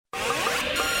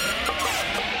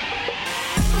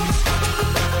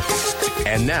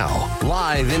And now,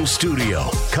 live in studio,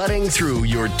 cutting through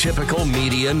your typical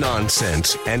media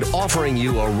nonsense and offering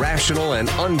you a rational and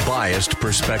unbiased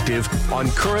perspective on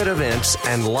current events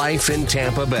and life in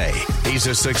Tampa Bay. He's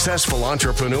a successful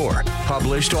entrepreneur,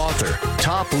 published author,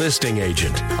 top listing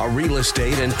agent, a real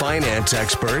estate and finance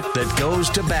expert that goes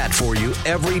to bat for you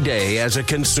every day as a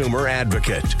consumer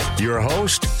advocate. Your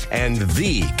host and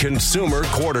the consumer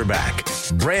quarterback,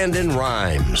 Brandon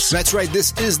Rhymes. That's right.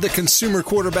 This is the Consumer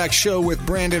Quarterback Show with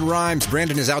Brandon Rhymes.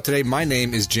 Brandon is out today. My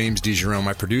name is James DeJerome.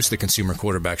 I produce the Consumer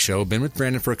Quarterback Show. Been with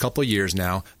Brandon for a couple of years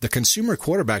now. The Consumer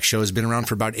Quarterback Show has been around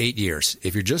for about 8 years.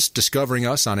 If you're just discovering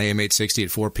us on AM 860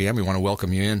 at 4 p.m., we want to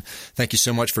welcome you in. Thank you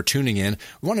so much for tuning in.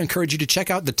 We want to encourage you to check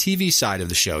out the TV side of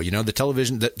the show. You know, the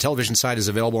television side is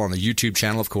available on the YouTube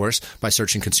channel, of course, by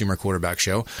searching Consumer Quarterback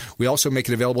Show. We also make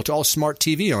it available to all smart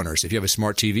TV owners. If you have a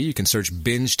smart TV, you can search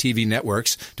Binge TV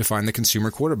Networks to find the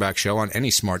Consumer Quarterback Show on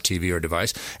any smart TV or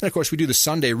device. And, of course, we do the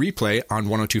Sunday replay on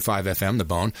 102.5 FM, The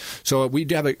Bone. So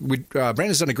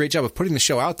Brandon's done a great job of putting the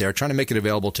show out there, trying to make it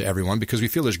available to everyone because we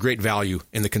feel there's great value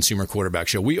in the Consumer Quarterback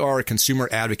Show. We are a consumer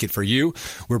advocate for you.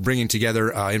 We're bringing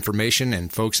together information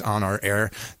and folks on our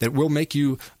air that will make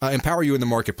you, empower you in the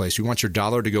marketplace. We want your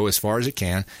dollar to go as far as it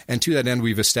can. And to that end,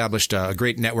 we've established a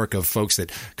great network of folks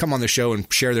that come on the show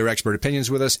and share their expert opinions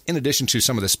with us, in addition to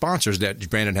some of the sponsors that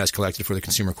Brandon has collected for the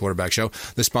Consumer Quarterback Show.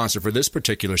 The sponsor for this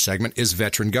particular segment is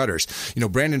Veteran Gutters. You know,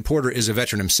 Brandon Porter is a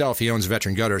veteran himself. He owns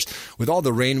Veteran Gutters. With all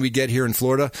the rain we get here in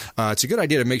Florida, it's a good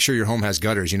idea to make sure your home has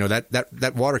gutters. You know,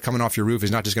 that water coming off your roof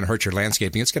is not just going to hurt your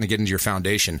landscaping. It's going to get into your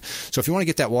foundation. So if you want to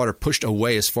get that water pushed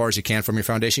away as far as you can from your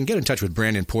foundation, get in touch with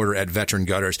Brandon Porter at Veteran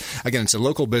Gutters. Again, it's a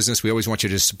local business. We always want you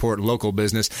to support local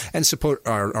business and support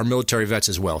our military vets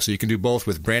as well. So you can do both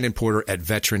with Brandon Porter at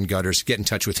Veteran Gutters. Get in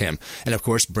touch with him. And, of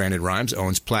course, Brandon Rhymes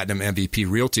owns Platinum MVP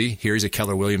Realty. Here he's a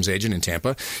Keller Williams agent in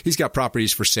Tampa. He's got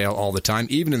properties for sale all the time,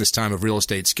 even in this time of real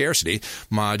estate scarcity.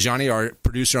 Johnny, our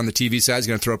producer on the TV side, is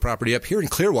going to throw a property up here in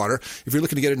Clearwater. If you're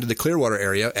looking to get into the Clearwater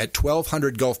area at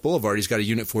 1200 Gulf Boulevard, he's got a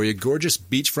unit for you. Gorgeous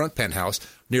beachfront penthouse,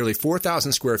 nearly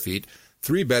 4,000 square feet,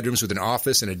 3 bedrooms with an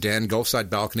office and a den, Gulfside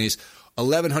balconies,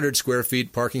 1,100 square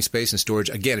feet parking space and storage.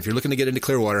 Again, if you're looking to get into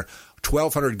Clearwater,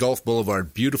 1200 Gulf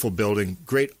Boulevard, beautiful building,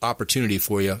 great opportunity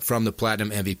for you from the Platinum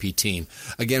MVP team.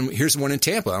 Again, here's one in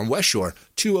Tampa on West Shore,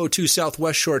 202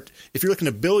 Southwest Shore. If you're looking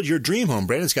to build your dream home,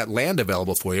 Brandon's got land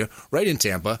available for you right in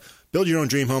Tampa. Build your own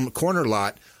dream home, corner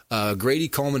lot. Grady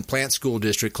Coleman Plant School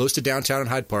District, close to downtown and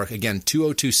Hyde Park. Again,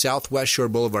 202 Southwest Shore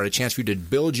Boulevard, a chance for you to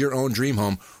build your own dream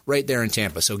home right there in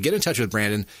Tampa. So get in touch with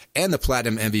Brandon and the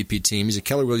Platinum MVP team. He's a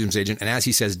Keller Williams agent, and as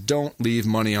he says, don't leave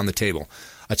money on the table.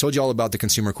 I told you all about the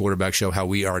Consumer Quarterback Show, how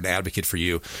we are an advocate for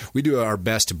you. We do our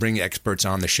best to bring experts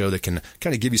on the show that can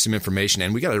kind of give you some information,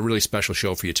 and we got a really special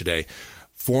show for you today.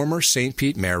 Former St.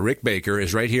 Pete Mayor Rick Baker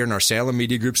is right here in our Salem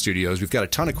Media Group studios. We've got a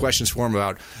ton of questions for him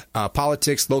about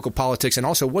politics, local politics, and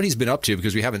also what he's been up to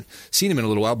because we haven't seen him in a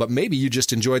little while, but maybe you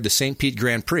just enjoyed the St. Pete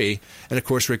Grand Prix. And, of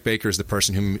course, Rick Baker is the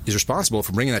person who is responsible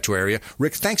for bringing that to our area.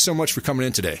 Rick, thanks so much for coming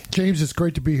in today. James, it's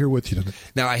great to be here with you today.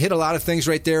 Now, I hit a lot of things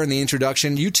right there in the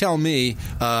introduction. You tell me,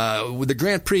 with the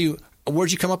Grand Prix,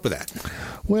 where'd you come up with that?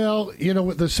 Well, you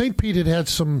know, the St. Pete had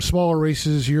some smaller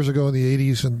races years ago in the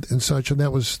 80s and such, and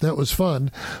that was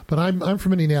fun. But I'm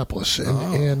from Indianapolis,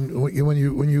 and when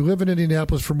you live in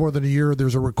Indianapolis for more than a year,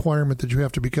 there's a requirement that you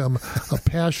have to become a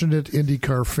passionate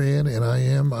IndyCar fan, and I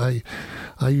am.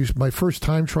 I used my first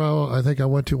time trial. I think I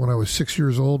went to when I was 6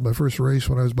 years old. My first race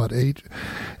when I was about 8,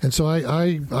 and so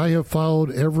I have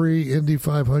followed every Indy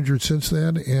 500 since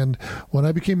then. And when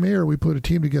I became mayor, we put a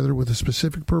team together with a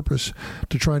specific purpose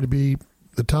to try to be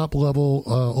the top-level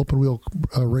open-wheel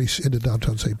race into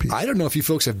downtown St. Pete. I don't know if you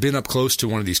folks have been up close to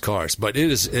one of these cars, but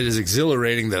it is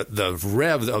exhilarating, the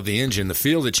rev of the engine, the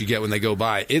feel that you get when they go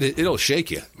by. It'll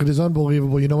shake you. It is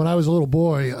unbelievable. You know, when I was a little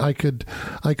boy, I could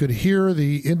hear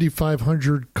the Indy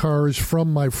 500 cars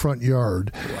from my front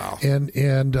yard. Wow. And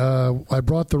we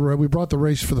brought the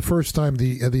race for the first time,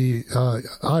 the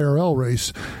IRL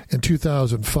race in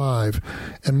 2005,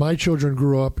 and my children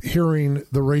grew up hearing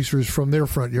the racers from their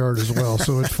front yard as well.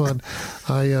 So it's fun.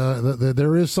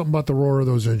 There is something about the roar of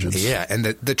those engines. Yeah, and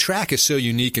the track is so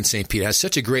unique in St. Pete. It has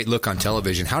such a great look on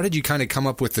television. How did you kind of come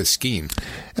up with the scheme?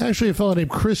 Actually, a fellow named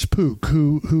Chris Pook,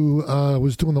 who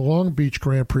was doing the Long Beach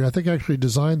Grand Prix, I think actually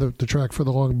designed the track for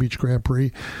the Long Beach Grand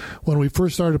Prix. When we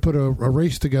first started to put a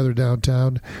race together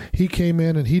downtown, he came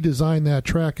in and he designed that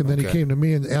track, and then he came to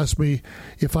me and asked me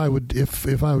if I would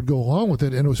go along with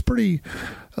it, and it was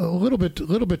a little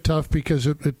bit tough because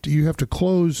you have to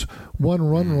close one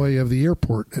runway of the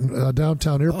airport,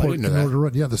 downtown airport, in order to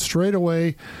run. Yeah, the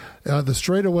straightaway The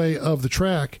straightaway of the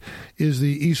track is the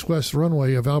east-west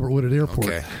runway of Albert Woodard Airport.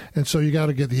 Okay. And so you got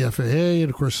to get the FAA, and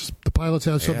of course the pilots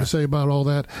have something to say about all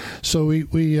that. So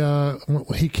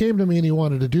he came to me and he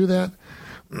wanted to do that.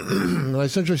 I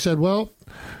essentially said, well,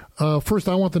 first,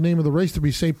 I want the name of the race to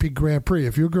be St. Pete Grand Prix.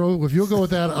 If you'll go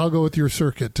with that, I'll go with your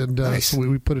circuit. And nice. So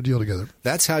we put a deal together.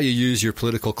 That's how you use your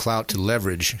political clout to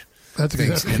leverage. That's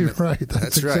exactly right.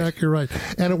 That's exactly right.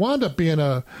 And it wound up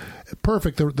being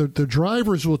perfect. The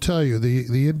drivers will tell you, the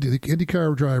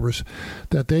IndyCar drivers,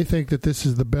 that they think that this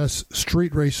is the best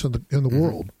street race in the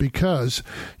world, because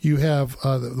you have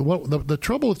the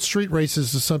trouble with street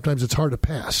races is sometimes it's hard to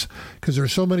pass because there are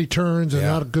so many turns and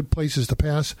not good places to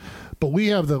pass. But we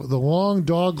have the long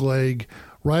dog leg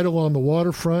right along the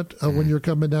waterfront when you're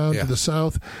coming down to the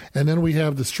south. And then we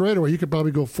have the straightaway. You could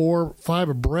probably go 4 or 5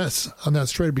 abreast on that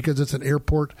straightaway because it's an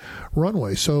airport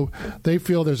runway. So they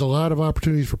feel there's a lot of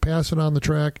opportunities for passing on the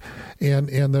track, and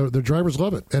the drivers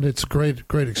love it. And it's a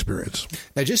great experience.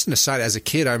 Now, just an aside, as a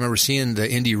kid, I remember seeing the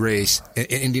Indy race in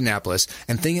Indianapolis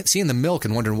and seeing the milk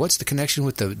and wondering, what's the connection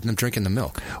with them drinking the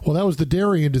milk? Well, that was the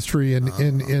dairy industry in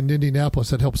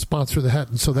Indianapolis that helped sponsor that.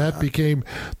 And so that became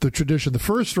the tradition. The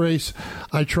first race,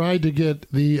 I tried to get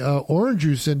the orange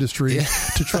juice industry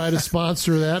to try to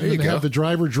sponsor that and have the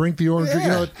driver drink the orange juice. You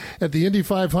know, at the Indy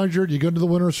 500, you go to the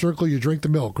winner's circle, you drink the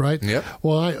milk, right? Yep.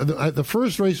 Well, the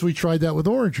first race, we tried that with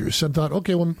orange juice and thought,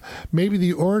 okay, well, maybe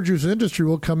the orange juice industry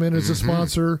will come in as a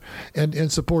sponsor and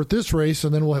support this race,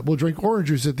 and then we'll drink orange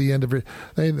juice at the end of it.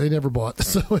 They never bought,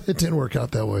 so it didn't work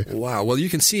out that way. Wow. Well, you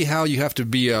can see how you have to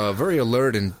be very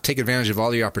alert and take advantage of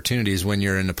all the opportunities when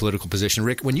you're in a political position.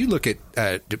 Rick, when you look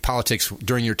at politics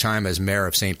during your time as mayor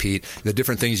of St. Pete, the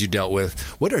different things you dealt with,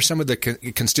 what are some of the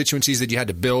constituencies that you had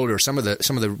to build, or some of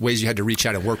the ways you had to reach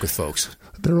out and work with folks?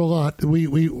 There are a lot. We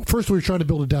were trying to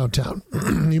build a downtown.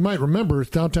 You might remember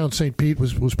downtown St. Pete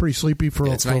was pretty sleepy for a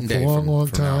long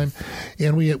time,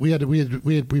 and we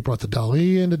brought the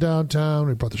Dali into downtown.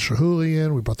 We brought the Chihuly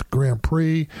in. We brought the Grand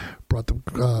Prix. Brought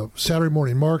the Saturday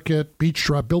morning market, Beach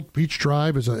Drive, built Beach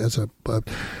Drive as a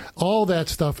all that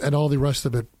stuff, and all the rest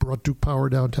of it. Brought Duke Power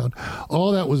downtown.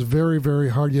 All that was very, very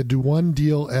hard. You had to do one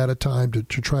deal at a time to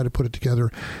try to put it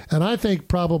together. And I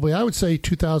think I would say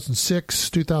 2006,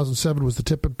 2007 was the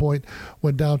tipping point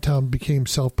when downtown became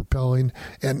self-propelling,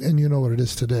 and you know what it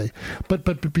is today.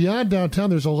 But beyond downtown,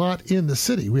 there's a lot in the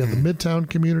city. We have the Midtown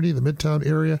community, the Midtown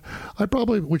area.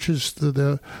 Which is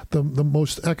the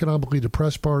most economically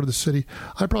depressed part of the city.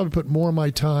 I probably put more of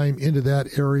my time into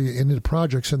that area and into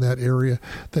projects in that area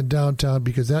than downtown,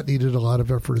 because that needed a lot of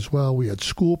effort as well. We had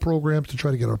school programs to try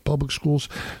to get our public schools.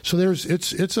 So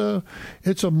it's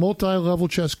a multi-level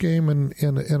chess game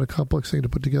and a complex thing to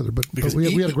put together. But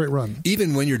we had a great run.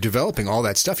 Even when you're developing all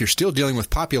that stuff, you're still dealing with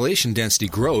population density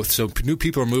growth. So new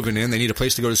people are moving in. They need a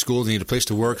place to go to school. They need a place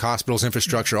to work. Hospitals,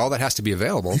 infrastructure, all that has to be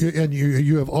available. And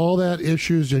you have all that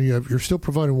issues, and you're still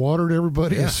providing water to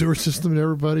everybody, a sewer system to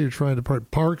everybody. You're trying to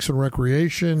put parks and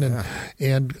recreation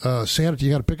and sanitary.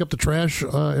 You got to pick up the trash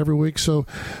every week. So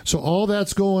all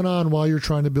that's going on while you're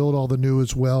trying to build all the new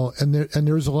as well. And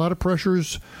there's a lot of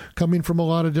pressures coming from a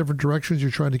lot of different directions.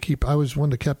 You're trying to keep. I was one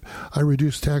that I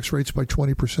reduced tax rates by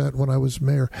 20% when I was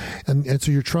mayor, and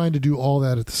so you're trying to do all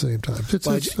that at the same time.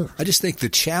 I just think the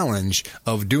challenge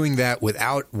of doing that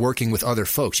without working with other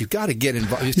folks, you've got to get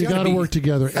involved. You got to work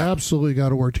together. Absolutely, got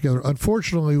to work together.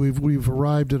 Unfortunately, we've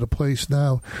arrived at a place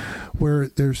now where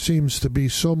there seems to be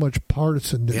so much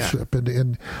partisanship,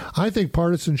 and I think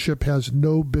partisanship has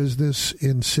no business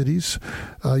in cities.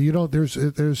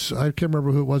 There's I can't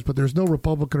remember who it was, but there's no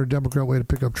Republican or Democrat way to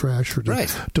pick up trash or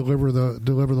to deliver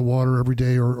the water every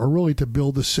day, or really to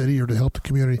build the city or to help the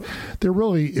community. There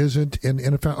really isn't, and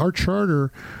in fact, our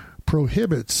charter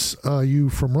prohibits you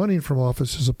from running from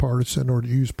office as a partisan or to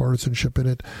use partisanship in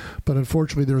it, but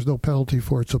unfortunately there's no penalty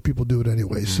for it, so people do it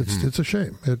anyways. It's a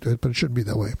shame, but it shouldn't be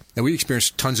that way. And we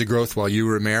experienced tons of growth while you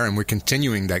were mayor, and we're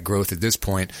continuing that growth at this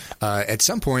point. At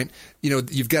some point,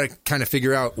 you've got to kind of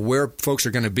figure out where folks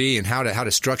are going to be and how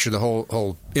to structure the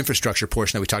whole infrastructure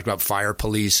portion that we talked about, fire,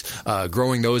 police,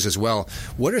 growing those as well.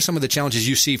 What are some of the challenges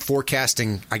you see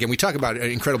forecasting? Again, we talk about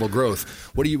incredible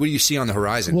growth. What do you see on the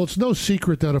horizon? Well, it's no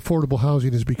secret that affordable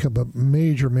housing has become a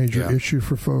major issue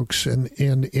for folks, and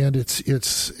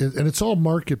it's all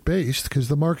market based, because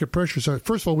the market pressures are,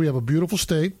 first of all, we have a beautiful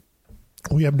state.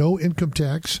 We have no income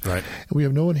tax. Right. We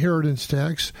have no inheritance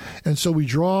tax. And so we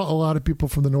draw a lot of people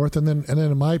from the north. And then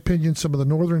in my opinion, some of the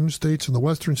northern states and the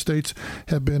western states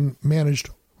have been managed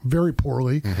very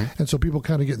poorly. And so people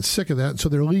kind of getting sick of that. And so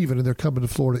they're leaving, and they're coming to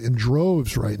Florida in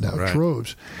droves right now,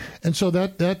 droves. And so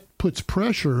that puts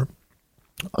pressure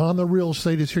on the real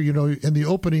estate is here. In the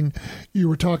opening, you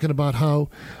were talking about how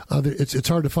it's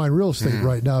hard to find real estate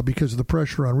right now because of the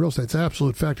pressure on real estate. It's an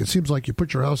absolute fact. It seems like you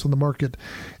put your house on the market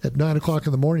at 9 o'clock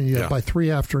in the morning. By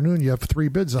 3 afternoon, you have 3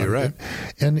 bids on it.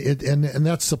 And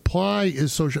that supply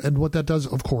is social. And what that does,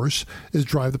 of course, is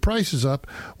drive the prices up.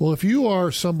 Well, if you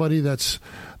are somebody that's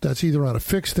either on a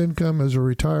fixed income as a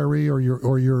retiree,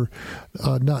 or you're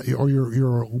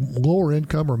lower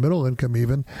income or middle income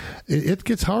even, it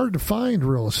gets hard to find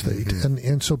real estate,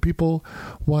 and so people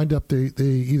wind up they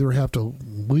either have to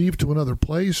leave to another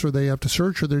place, or they have to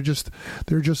search, or they're just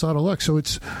out of luck. So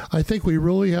I think we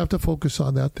really have to focus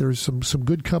on that. There's some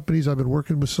good companies. I've been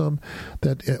working with some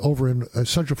that over in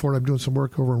Central Florida. I'm doing some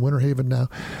work over in Winter Haven now.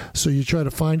 So you try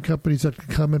to find companies that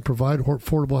can come and provide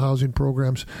affordable housing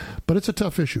programs, but it's a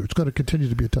tough issue. It's going to continue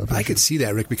to be a tough issue. I could see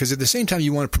that, Rick, because at the same time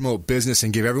you want to promote business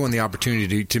and give everyone the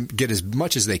opportunity to get as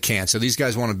much as they can. So these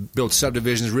guys want to build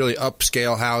subdivisions, really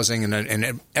upscale housing,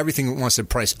 and everything wants to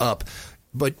price up.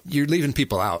 But you're leaving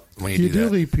people out when you do that. You do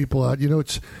leave people out.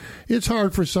 It's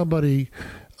hard for somebody,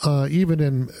 even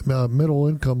in middle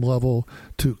income level,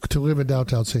 to live in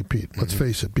downtown St. Pete. Let's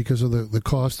face it, because of the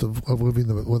cost of living,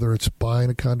 whether it's buying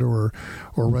a condo or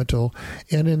rental,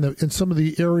 and in some of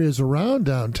the areas around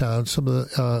downtown, some of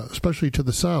the especially to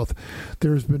the south,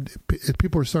 there's been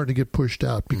people are starting to get pushed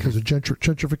out because of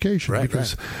gentrification.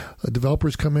 Because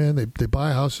developers come in, they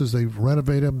buy houses, they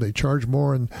renovate them, they charge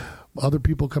more, and other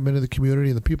people come into the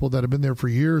community, and the people that have been there for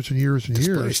years and years and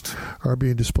years are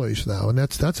being displaced now, and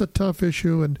that's a tough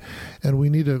issue, and we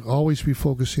need to always be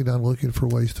focusing on looking for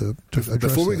ways to address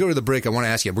Before we that. go to the break, I want to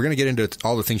ask you, we're going to get into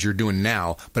all the things you're doing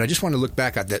now, but I just want to look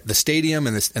back at the stadium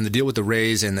and the deal with the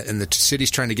Rays and the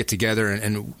city's trying to get together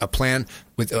and a plan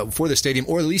for the stadium,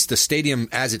 or at least the stadium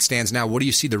as it stands now. What do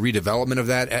you see the redevelopment of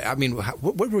that? I mean,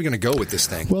 where are we going to go with this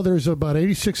thing? Well, there's about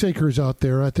 86 acres out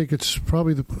there. I think it's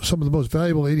probably some of the most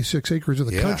valuable 86 acres in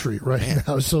the country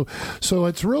now. So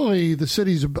it's really the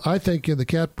city's, I think, in the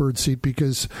catbird seat,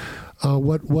 because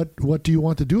what do you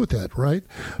want to do with that, right?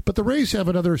 But the Rays have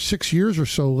another 6 years or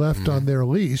so left on their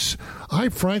lease. I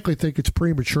frankly think it's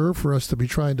premature for us to be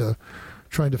trying to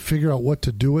figure out what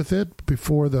to do with it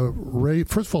before the Rays.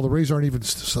 First of all, the Rays aren't even,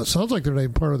 sounds like they're not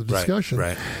even part of the discussion.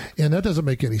 Right. And that doesn't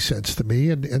make any sense to me.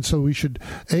 And so we should,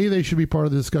 they should be part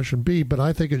of the discussion, B, but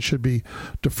I think it should be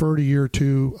deferred a year or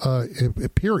two,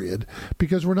 period,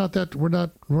 because we're not at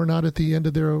the end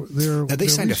of their Now, they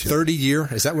signed a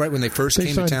 30-year, is that right, when they first came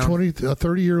to town? They signed a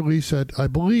 30-year lease at, I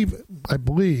believe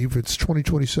it's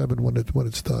 2027 when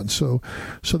it's done. So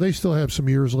they still have some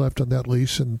years left on that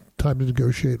lease and time to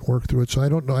negotiate and work through it. So I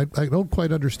don't know. I don't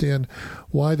quite understand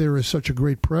why there is such a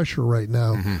great pressure right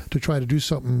now to try to do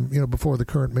something, before the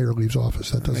current mayor leaves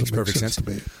office. That doesn't make sense to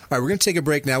me. All right, we're going to take a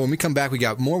break now. When we come back, we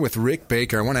got more with Rick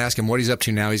Baker. I want to ask him what he's up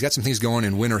to now. He's got some things going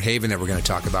in Winter Haven that we're going to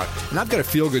talk about. And I've got a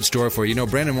feel-good story for you.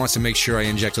 Brandon wants to make sure I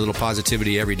inject a little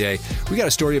positivity every day. We got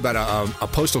a story about a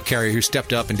postal carrier who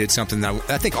stepped up and did something that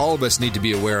I think all of us need to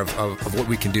be aware of what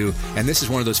we can do. And this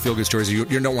is one of those feel-good stories you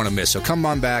don't want to miss. So come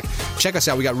on back. Check us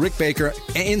out. We got Rick Baker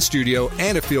in studio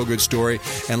and a feel-good story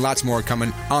and lots more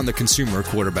coming on the Consumer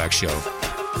Quarterback Show.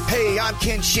 Hey, I'm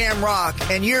Ken Shamrock,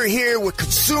 and you're here with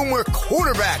Consumer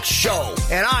Quarterback Show.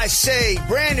 And I say,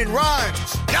 Brandon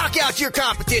Rhymes, knock out your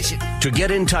competition. To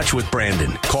get in touch with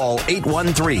Brandon, call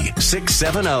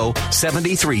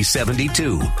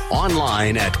 813-670-7372.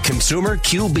 Online at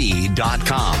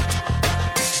consumerqb.com.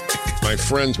 My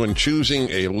friends, when choosing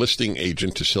a listing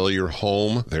agent to sell your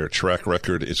home, their track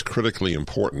record is critically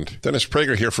important. Dennis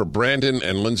Prager here for Brandon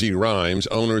and Lindsay Rhymes,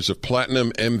 owners of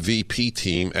Platinum MVP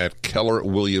Team at Keller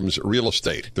Williams Real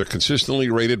Estate. They're consistently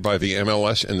rated by the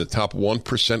MLS in the top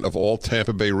 1% of all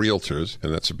Tampa Bay realtors,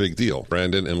 and that's a big deal.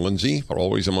 Brandon and Lindsay are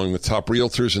always among the top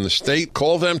realtors in the state.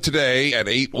 Call them today at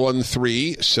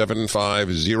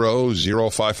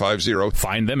 813-750-0550.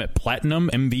 Find them at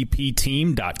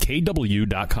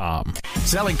platinummvpteam.kw.com.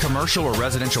 Selling commercial or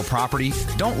residential property?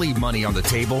 Don't leave money on the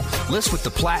table. List with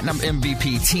the Platinum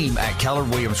MVP team at Keller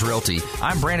Williams Realty.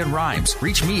 I'm Brandon Rhymes.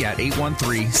 Reach me at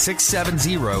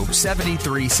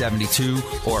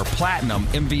 813-670-7372 or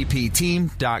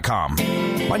platinummvpteam.com.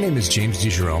 My name is James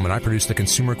DeJerome, and I produce the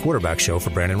Consumer Quarterback Show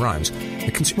for Brandon Rhymes.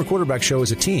 The Consumer Quarterback Show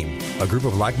is a team, a group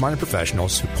of like-minded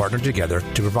professionals who partner together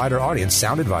to provide our audience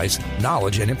sound advice,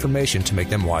 knowledge, and information to make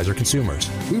them wiser consumers.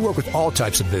 We work with all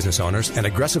types of business owners and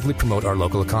aggressively promote our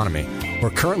local economy.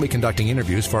 We're currently conducting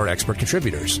interviews for our expert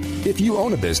contributors. If you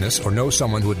own a business or know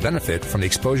someone who would benefit from the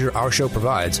exposure our show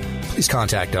provides, please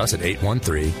contact us at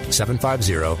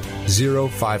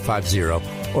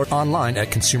 813-750-0550 or online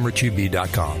at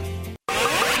consumerqb.com.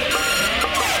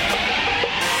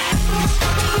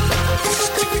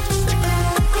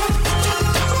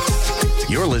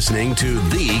 You're listening to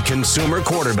the Consumer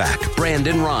Quarterback,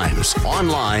 Brandon Rhymes,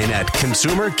 online at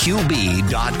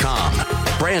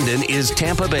consumerqb.com. Brandon is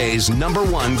Tampa Bay's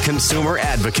 #1 consumer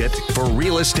advocate for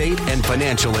real estate and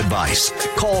financial advice.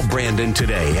 Call Brandon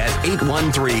today at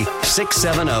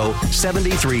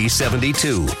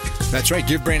 813-670-7372. That's right.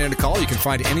 Give Brandon a call. You can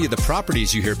find any of the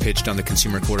properties you hear pitched on the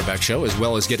Consumer Quarterback Show, as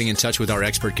well as getting in touch with our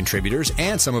expert contributors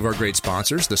and some of our great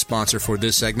sponsors. The sponsor for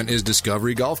this segment is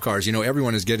Discovery Golf Cars. You know,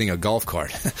 everyone is getting a golf cart.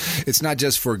 It's not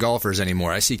just for golfers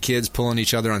anymore. I see kids pulling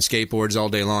each other on skateboards all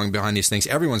day long behind these things.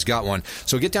 Everyone's got one.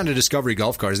 So get down to Discovery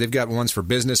Golf Cars. They've got ones for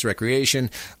business, recreation,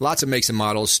 lots of makes and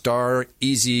models. Star,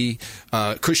 Easy,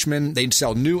 Cushman. They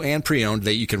sell new and pre-owned.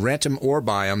 You can rent them or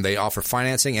buy them. They offer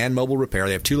financing and mobile repair.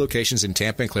 They have 2 locations in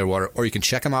Tampa and Clearwater, or you can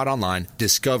check them out online,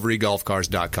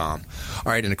 discoverygolfcars.com.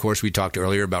 All right, and of course, we talked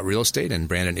earlier about real estate, and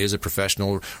Brandon is a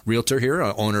professional realtor here,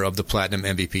 owner of the Platinum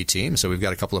MVP team, so we've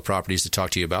got a couple of properties to talk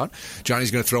to you about.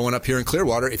 Johnny's going to throw one up here in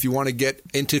Clearwater. If you want to get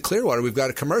into Clearwater, we've got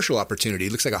a commercial opportunity.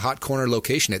 It looks like a hot corner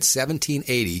location at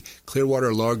 1780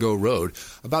 Clearwater Largo Road,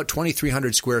 about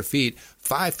 2,300 square feet,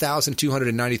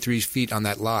 5,293 feet on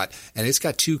that lot, and it's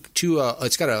got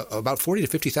about 40 to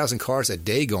 50,000 cars a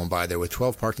day going by there with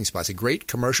 12 parking spots. A great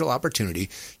commercial opportunity.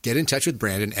 Get in touch with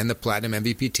Brandon and the Platinum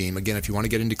MVP team. Again, if you want to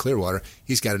get into Clearwater,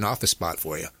 he's got an office spot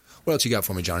for you. What else you got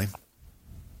for me, Johnny?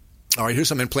 All right, here's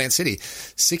something in Plant City.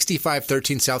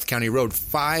 6513 South County Road,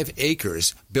 5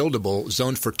 acres, buildable,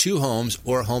 zoned for 2 homes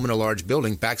or a home in a large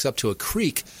building, backs up to a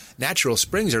creek. Natural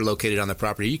springs are located on the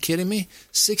property. Are you kidding me?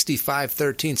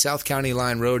 6513 South County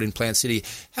Line Road in Plant City.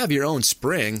 Have your own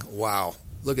spring. Wow.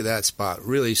 Look at that spot.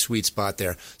 Really sweet spot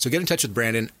there. So get in touch with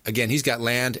Brandon. Again, he's got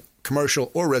land,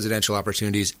 commercial or residential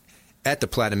opportunities at the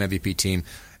Platinum MVP team.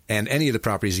 And any of the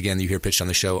properties, again, that you hear pitched on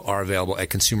the show are available at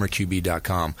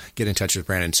consumerqb.com. Get in touch with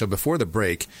Brandon. So before the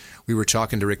break, we were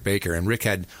talking to Rick Baker, and Rick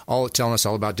had telling us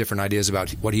all about different ideas about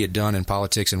what he had done in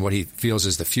politics and what he feels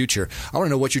is the future. I want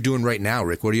to know what you're doing right now,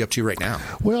 Rick. What are you up to right now?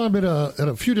 Well, I'm in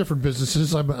a few different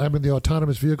businesses. I'm in the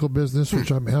autonomous vehicle business, which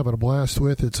I'm having a blast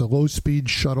with. It's a low-speed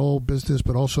shuttle business,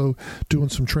 but also doing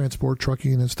some transport,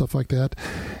 trucking, and stuff like that.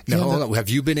 Now, hold on. Have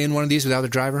you been in one of these without a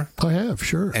driver? I have,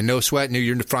 sure. And no sweat? No,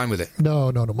 you're fine with it?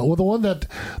 No. Well, the one that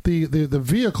the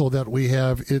vehicle that we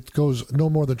have, it goes no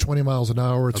more than 20 miles an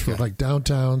hour. It's for like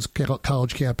downtowns,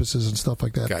 college campuses, and stuff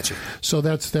like that. Gotcha. So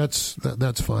that's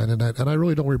fine, and I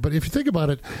really don't worry. But if you think about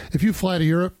it, if you fly to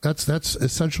Europe, that's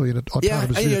essentially an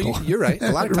autonomous vehicle. You're right.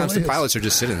 A lot of times the pilots are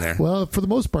just sitting there. Well, for the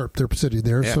most part, they're sitting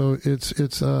there. Yeah. So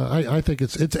I think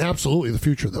it's absolutely the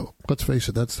future, though. Let's face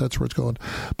it, that's where it's going.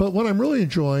 But what I'm really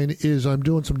enjoying is I'm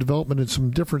doing some development in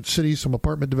some different cities, some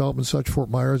apartment development, such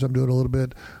Fort Myers. I'm doing a little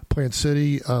bit. Plant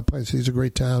City. Plant City's a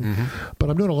great town, but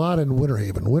I'm doing a lot in Winter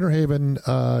Haven. Winter Haven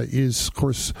is, of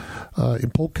course,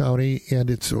 in Polk County, and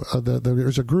it's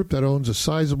there's a group that owns a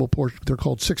sizable portion. They're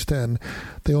called 610.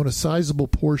 They own a sizable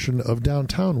portion of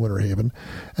downtown Winter Haven,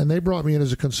 and they brought me in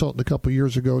as a consultant a couple of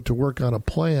years ago to work on a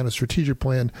strategic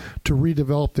plan to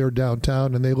redevelop their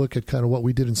downtown. And they look at kind of what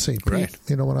we did in St. Pete,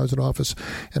 when I was in office,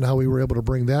 and how we were able to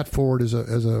bring that forward as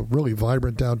a really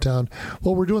vibrant downtown.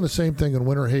 Well, we're doing the same thing in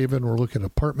Winter Haven. We're looking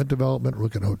at apartment development, we're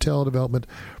looking at hotel development,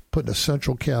 putting a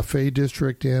central cafe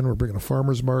district in. We're bringing a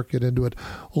farmer's market into it.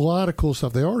 A lot of cool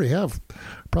stuff. They already have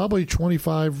probably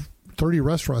 25, 30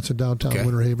 restaurants in downtown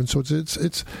Winter Haven. So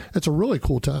it's a really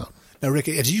cool town. Now, Rick,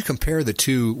 as you compare the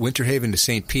two, Winter Haven to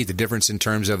St. Pete, the difference in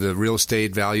terms of the real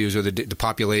estate values or the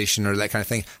population or that kind of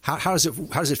thing, how does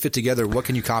it fit together? What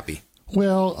can you copy?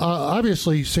 Well,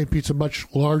 obviously, St. Pete's a much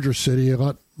larger city, a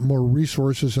lot more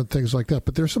resources and things like that.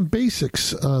 But there's some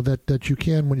basics that you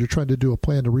can when you're trying to do a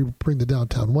plan to bring the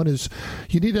downtown. One is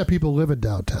you need to have people live in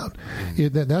downtown.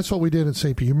 That's what we did in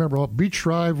St. Pete. You remember Beach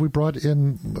Drive, we brought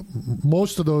in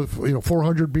most of those,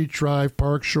 400 Beach Drive,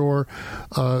 Park Shore,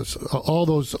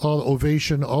 all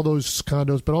Ovation, all those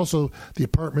condos, but also the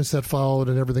apartments that followed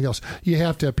and everything else. You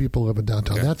have to have people live in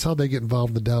downtown. Okay. That's how they get involved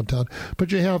in the downtown.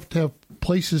 But you have to have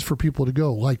places for people to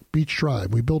go, like Beach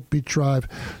Drive. We built Beach Drive.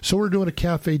 So we're doing a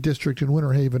cafe district in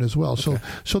Winter Haven as well. Okay.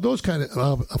 So those kind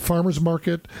of a farmers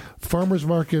market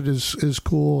is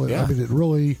cool. Yeah. I mean, it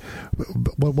really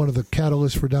one of the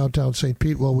catalysts for downtown St.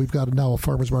 Pete. Well, we've got now a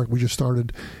farmers market we just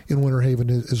started in Winter Haven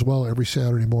as well every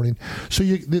Saturday morning. So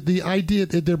the idea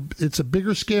it's a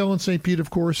bigger scale in St. Pete, of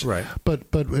course, right? But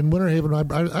in Winter Haven,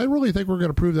 I really think we're going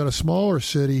to prove that a smaller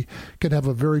city can have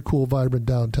a very cool, vibrant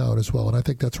downtown as well. And I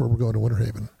think that's where we're going to Winter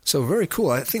Haven. So very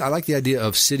cool. I think I like the idea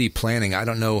of city planning. I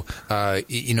don't know,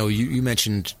 you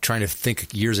mentioned trying to think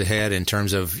years ahead in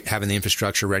terms of having the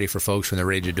infrastructure ready for folks when they're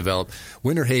ready to develop.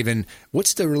 Winter Haven,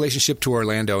 what's the relationship to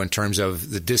Orlando in terms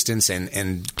of the distance,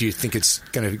 and do you think it's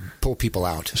going to pull people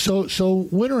out? So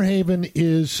Winter Haven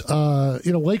is,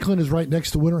 Lakeland is right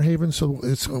next to Winter Haven. So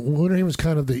Winter Haven is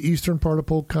kind of the eastern part of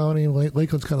Polk County, and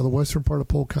Lakeland's kind of the western part of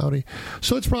Polk County.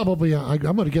 So it's probably, I'm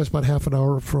going to guess, about half an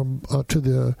hour from to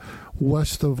the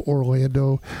west of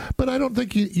Orlando, but I don't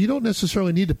think you don't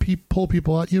necessarily need to pull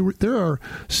people out. There are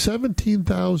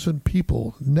 17,000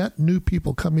 people, net new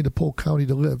people, coming to Polk County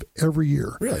to live every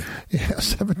year. Really? Yeah,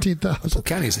 17,000. Polk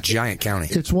County is a giant county.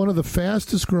 It's one of the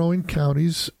fastest growing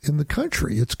counties in the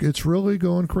country. It's really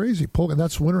going crazy. Polk, and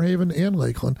that's Winter Haven and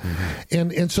Lakeland,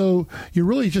 and so you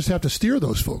really just have to steer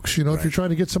those folks. Right. If you're trying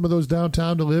to get some of those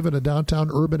downtown to live in a downtown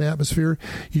urban atmosphere,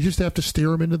 you just have to steer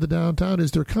them into the downtown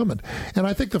as they're coming. And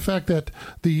I think the fact that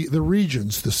the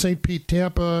regions, the St. Pete,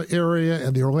 Tampa area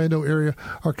and the Orlando area,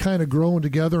 are kind of growing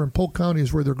together, and Polk County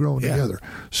is where they're growing together.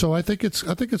 So I think it's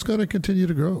going to continue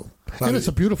to grow. Well, and it's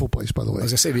a beautiful place, by the way. I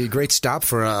was going to say, it'd be a great stop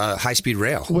for a high-speed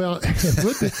rail. Well,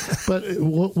 but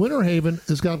Winter Haven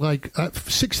has got like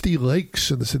 60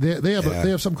 lakes in the city. They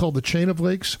have something called the Chain of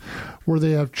Lakes, where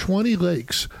they have 20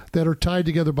 lakes that are tied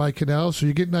together by canals. So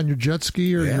you're getting on your jet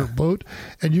ski or your boat,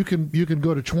 and you can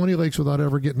go to 20 lakes without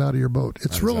ever getting out of your boat.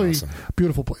 It's really awesome.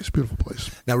 Beautiful place.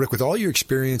 Now, Rick, with all your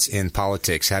experience in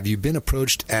politics, have you been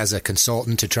approached as a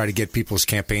consultant to try to get people's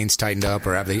campaigns tightened up,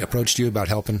 or have they approached you about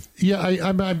helping? Yeah,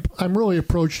 I'm really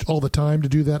approached all the time to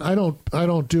do that. I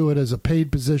don't do it as a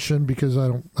paid position because I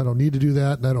don't need to do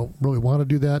that, and I don't really want to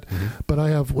do that. But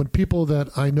when people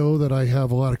that I know that I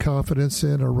have a lot of confidence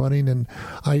in are running, and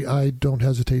I don't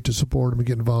hesitate to support them and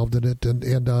get involved in it.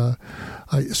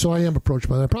 So I am approached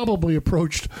by that. I probably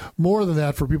approached more than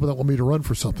that for people that want me to run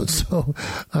for something. So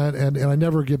and I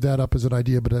never give that up as an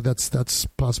idea, but that's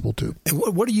possible too. And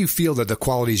what do you feel that the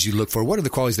qualities you look for? What are the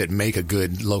qualities that make a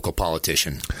good local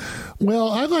politician? Well,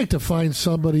 I'd like to find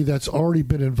somebody that's already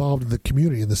been involved in the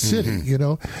community, in the city.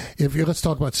 Let's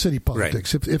talk about city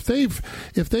politics. Right.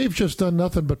 If they've just done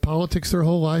nothing but politics their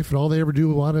whole life, and all they ever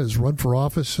do want is run for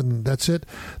office, and that's it,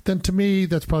 then to me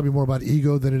that's probably more about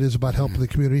ego than it is about helping the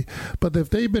community. But if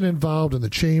they've been involved in the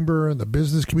chamber and the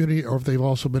business community, or if they've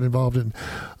also been involved in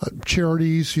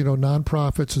charities,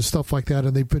 nonprofits and stuff like that,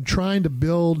 and they've been trying to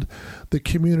build the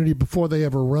community before they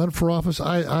ever run for office,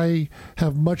 I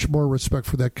have much more respect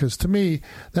for that, because to me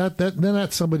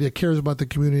that's somebody that cares about the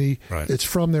community. Right. It's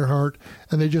from their heart,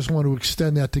 and they just want to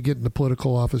extend that to get into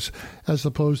political office, as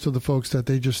opposed to the folks that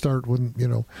they just start when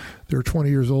they're 20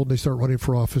 years old and they start running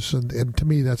for office, and to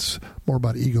me that's more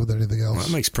about ego than anything else. Well,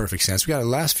 that makes perfect sense. We got the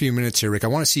last few minutes here, Rick. I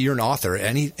want to see you're an author.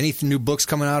 Any new books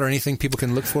coming out, or anything people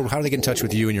can look for? How do they get in touch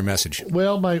with you and your message?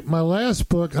 Well, my last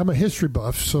book, I'm a history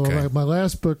buff, so my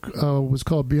last book was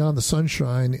called Beyond the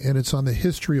Sunshine, and it's on the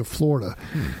history of Florida.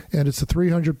 And it's a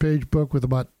 300-page book with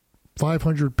about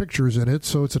 500 pictures in it,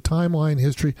 so it's a timeline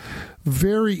history.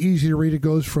 Very easy to read. It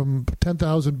goes from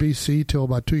 10,000 BC till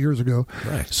about 2 years ago.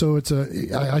 Right. So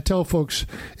I tell folks,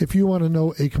 if you want to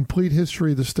know a complete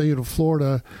history of the state of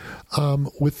Florida,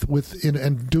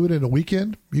 and do it in a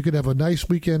weekend, you can have a nice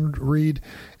weekend read,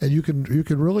 and you can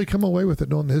really come away with it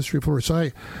knowing the history of Florida.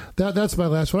 So that's my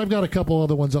last one. I've got a couple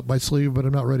other ones up my sleeve, but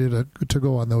I'm not ready to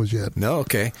go on those yet. No,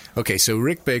 okay. So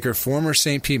Rick Baker, former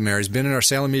St. Pete mayor, has been in our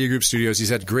Salem Media Group studios. He's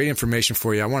had great information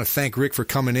for you. I want to thank Rick for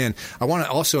coming in. I want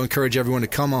to also encourage everyone to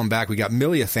come on back. We got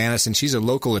Millie Athanasson. She's a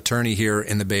local attorney here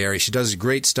in the Bay Area. She does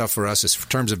great stuff for us in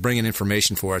terms of bringing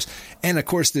information for us. And, of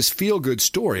course, this feel-good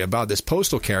story about this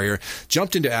postal carrier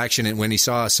jumped into action when he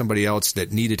saw somebody else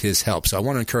that needed his help. So I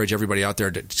want to encourage everybody out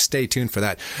there to stay tuned for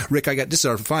that. Rick, this is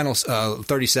our final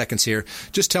 30 seconds here.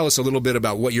 Just tell us a little bit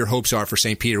about what your hopes are for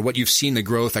St. Peter, what you've seen the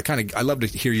growth. I love to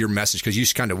hear your message, because you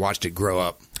kind of watched it grow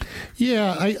up.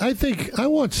 Yeah, I think I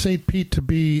want St. Pete to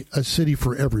be a city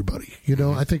for everybody.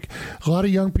 I think a lot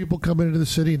of young people come into the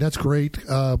city, and that's great.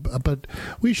 But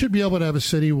we should be able to have a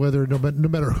city, whether no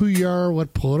matter who you are,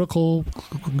 what political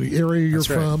area you're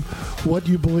from, what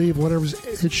you believe, whatever.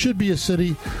 It should be a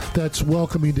city that's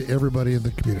welcoming to everybody in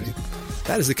the community.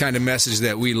 That is the kind of message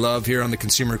that we love here on the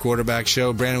Consumer Quarterback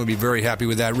Show. Brandon would be very happy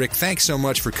with that. Rick, thanks so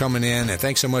much for coming in, and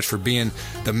thanks so much for being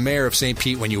the mayor of St.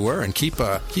 Pete when you were. And keep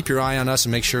your eye on us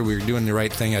and make sure we're doing the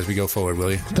right thing as we go forward,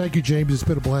 will you? Thank you, James. It's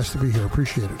been a blast to be here.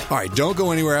 Appreciate it. All right, don't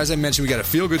go anywhere. As I mentioned, we got a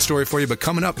feel-good story for you. But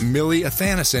coming up, Millie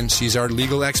Athanasson. She's our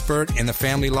legal expert in the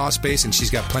family law space, and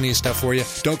she's got plenty of stuff for you.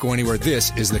 Don't go anywhere.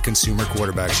 This is the Consumer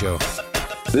Quarterback Show.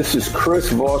 This is Chris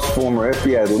Voss, former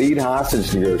FBI lead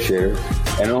hostage negotiator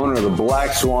and owner of the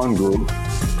Black Swan Group,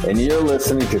 and you're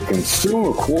listening to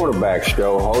Consumer Quarterback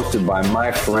Show hosted by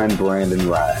my friend Brandon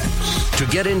Rhymes. To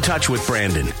get in touch with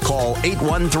Brandon, call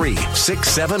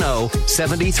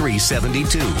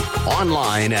 813-670-7372.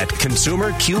 Online at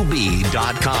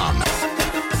consumerqb.com.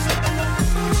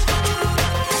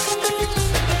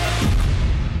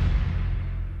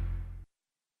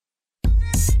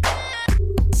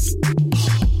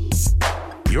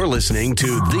 You're listening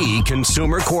to the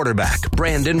Consumer Quarterback,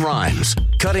 Brandon Rhymes,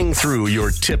 cutting through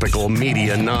your typical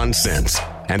media nonsense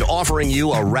and offering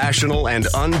you a rational and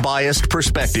unbiased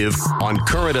perspective on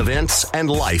current events and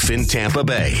life in Tampa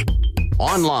Bay.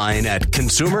 Online at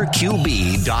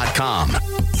consumerqb.com.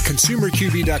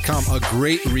 ConsumerQB.com, a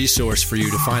great resource for you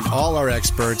to find all our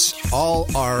experts, all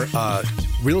our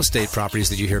real estate properties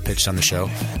that you hear pitched on the show,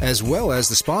 as well as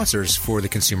the sponsors for the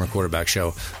Consumer Quarterback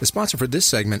Show. The sponsor for this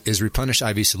segment is Replenish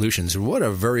IV Solutions. What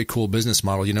a very cool business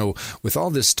model. You know, with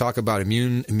all this talk about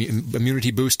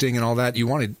immunity boosting and all that, you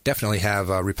want to definitely have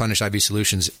Replenish IV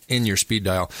Solutions in your speed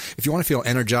dial. If you want to feel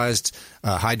energized,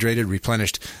 hydrated,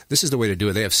 replenished, this is the way to do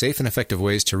it. They have safe and effective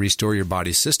ways to restore your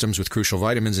body's systems with crucial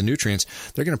vitamins and nutrients.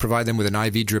 They're going to provide them with an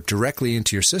IV drip directly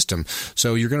into your system,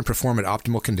 so you're going to perform at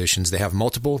optimal conditions. They have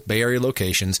multiple Bay Area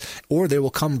locations, or they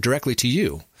will come directly to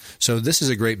you. So this is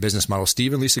a great business model.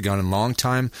 Steve and Lisa Gunn,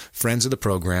 longtime friends of the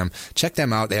program. Check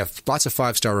them out. They have lots of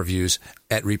 5-star reviews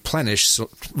at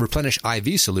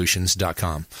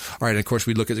replenishivsolutions.com. All right, and of course,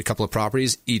 we look at a couple of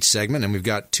properties each segment, and we've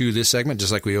got 2 this segment,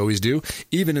 just like we always do.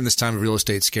 Even in this time of real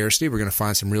estate scarcity, we're going to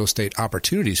find some real estate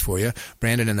opportunities for you.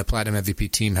 Brandon and the Platinum MVP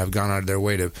team have gone out of their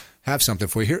way to have something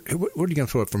for you. Here, what are you going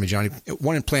to throw up for me, Johnny?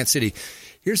 One in Plant City.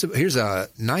 Here's a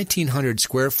 1,900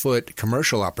 square foot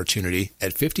commercial opportunity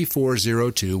at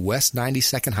 5402 West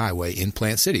 92nd Highway in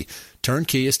Plant City.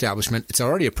 Turnkey establishment. It's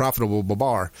already a profitable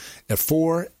bar. A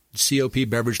 4 COP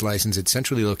beverage license. It's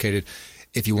centrally located.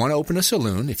 If you want to open a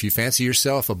saloon, if you fancy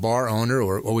yourself a bar owner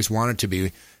or always wanted to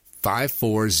be,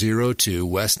 5402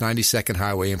 West 92nd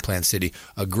Highway in Plant City.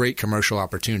 A great commercial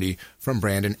opportunity from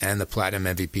Brandon and the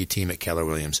Platinum MVP team at Keller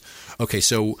Williams. Okay,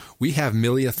 so we have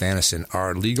Milia Thanison,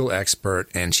 our legal expert,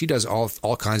 and she does all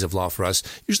kinds of law for us.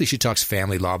 Usually she talks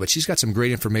family law, but she's got some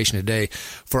great information today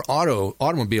for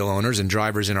automobile owners and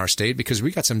drivers in our state, because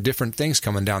we got some different things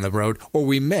coming down the road, or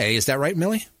we may. Is that right,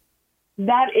 Millie?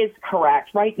 That is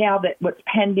correct. Right now, that what's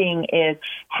pending is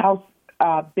House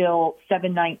Bill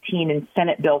 719 and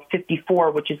Senate Bill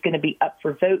 54, which is going to be up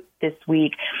for vote this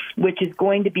week, which is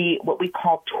going to be what we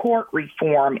call tort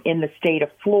reform in the state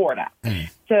of Florida.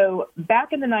 So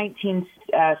back in the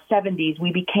 1970s,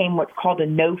 we became what's called a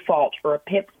no-fault or a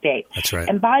PIP state. That's right.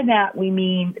 And by that, we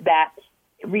mean that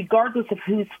regardless of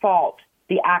whose fault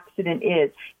the accident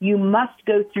is, you must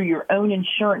go through your own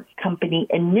insurance company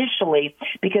initially,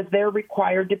 because they're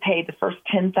required to pay the first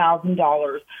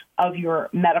 $10,000 of your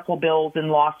medical bills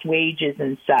and lost wages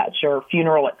and such, or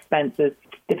funeral expenses,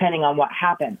 depending on what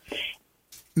happened.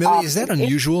 Millie, is that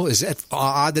unusual? Is that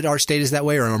odd that our state is that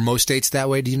way, or are most states that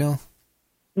way? Do you know?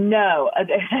 No.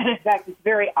 In fact, it's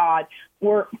very odd.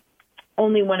 We're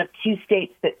only one of 2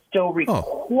 states that still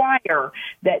require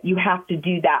that you have to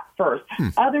do that first.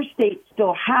 Other states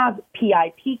still have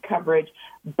PIP coverage,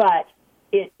 but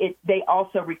they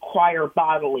also require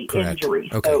bodily injury.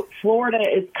 Okay. So Florida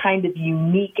is kind of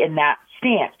unique in that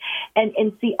stance.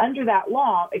 And see, under that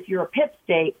law, if you're a PIP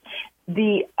state,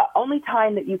 the only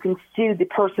time that you can sue the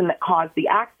person that caused the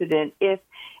accident is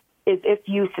if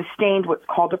you sustained what's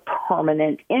called a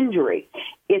permanent injury.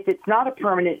 If it's not a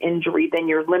permanent injury, then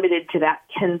you're limited to that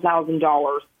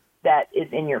 $10,000 that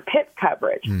is in your PIP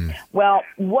coverage. Well,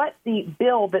 what the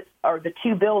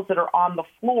 2 bills that are on the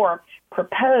floor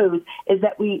propose is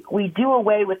that we do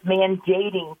away with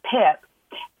mandating PIP,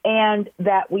 and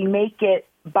that we make it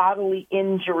bodily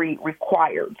injury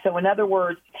required. So in other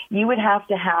words, you would have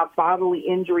to have bodily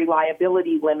injury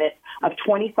liability limit of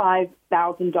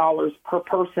 $25,000 per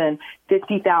person,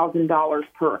 $50,000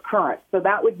 per occurrence. So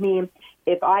that would mean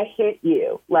if I hit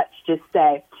you, let's just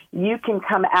say, you can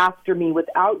come after me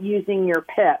without using your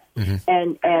PIP,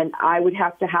 and I would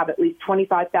have to have at least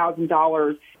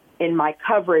 $25,000 in my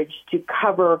coverage to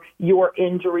cover your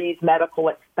injuries, medical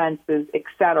expenses,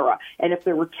 etc. And if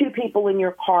there were 2 people in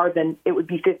your car, then it would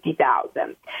be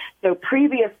 $50,000. So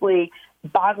previously,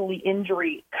 bodily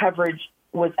injury coverage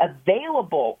was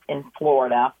available in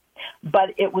Florida,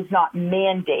 but it was not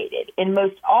mandated. In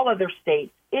most all other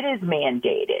states, it is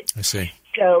mandated. I see.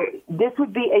 So this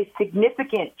would be a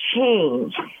significant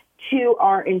change to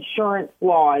our insurance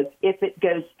laws if it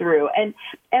goes through. And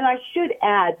I should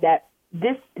add that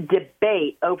this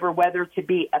debate over whether to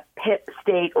be a PIP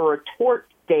state or a tort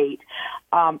state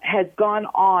has gone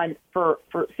on for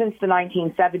since the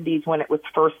 1970s when it was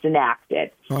first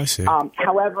enacted. Oh, I see.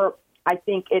 However, I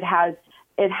think it has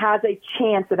a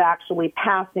chance of actually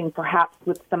passing, perhaps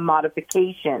with some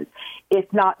modifications.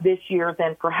 If not this year,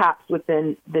 then perhaps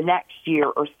within the next year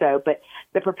or so. But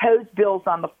the proposed bills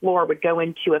on the floor would go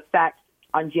into effect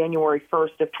on January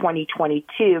 1st of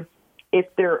 2022 if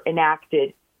they're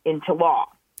enacted into law.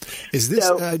 Is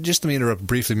this, just let me interrupt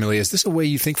briefly, Millie, is this a way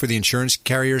you think for the insurance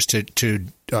carriers to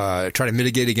try to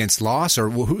mitigate against loss, or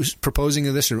who's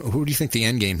proposing this, or who do you think the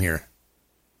end game here?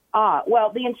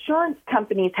 Well, the insurance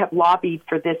companies have lobbied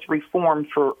for this reform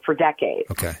for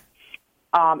decades. Okay.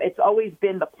 It's always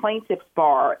been the plaintiff's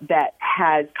bar that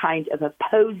has kind of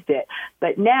opposed it,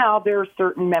 but now there are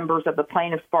certain members of the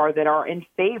plaintiff's bar that are in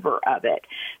favor of it.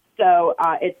 So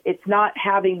it's not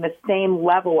having the same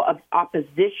level of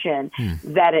opposition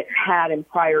that it had in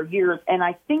prior years. And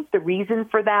I think the reason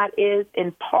for that is,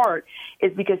 in part,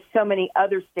 is because so many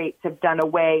other states have done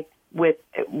away with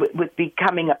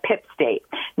becoming a PIP state.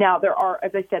 Now, there are,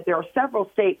 as I said, there are several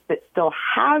states that still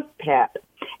have PIP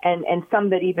and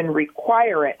some that even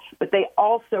require it, but they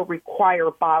also require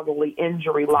bodily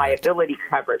injury liability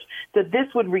coverage. So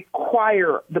this would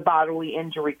require the bodily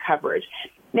injury coverage.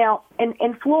 Now,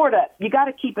 in Florida, you got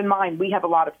to keep in mind we have a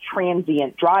lot of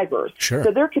transient drivers. Sure.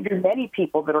 So there could be many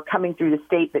people that are coming through the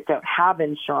state that don't have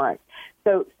insurance.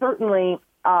 So certainly,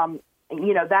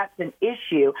 that's an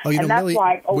issue. Oh, and that's Millie,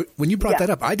 why when you brought that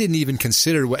up, I didn't even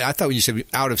consider I thought when you said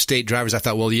out-of-state drivers, I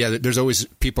thought, well, yeah, there's always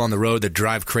people on the road that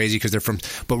drive crazy because they're from.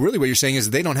 But really, what you're saying is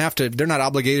they don't have to. They're not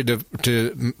obligated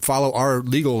to follow our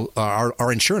legal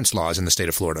our insurance laws in the state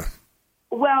of Florida.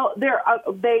 Well,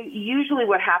 they usually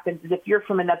what happens is if you're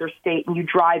from another state and you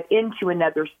drive into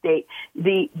another state,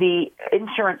 the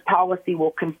insurance policy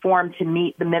will conform to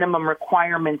meet the minimum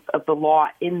requirements of the law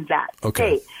in that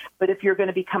state. But if you're going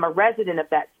to become a resident of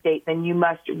that state, then you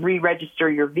must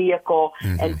re-register your vehicle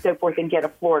and so forth and get a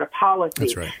Florida policy.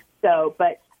 That's right. So,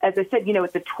 but as I said,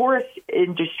 with the tourist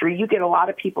industry, you get a lot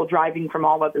of people driving from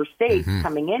all other states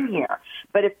coming in here.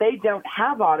 But if they don't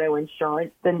have auto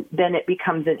insurance, then it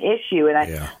becomes an issue.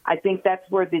 And I think that's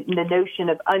where the notion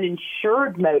of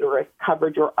uninsured motorist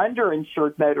coverage or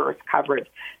underinsured motorist coverage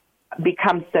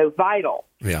becomes so vital.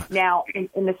 Yeah. Now,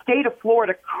 in the state of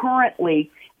Florida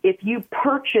currently, if you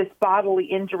purchase bodily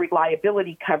injury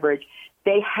liability coverage,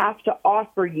 they have to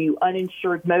offer you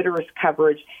uninsured motorist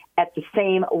coverage at the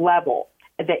same level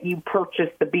that you purchase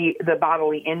the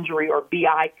bodily injury or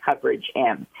BI coverage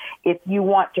in. If you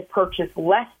want to purchase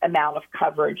less amount of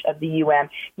coverage of the UM,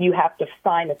 you have to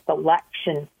sign a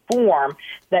selection form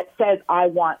that says, I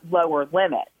want lower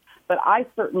limits. But I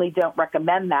certainly don't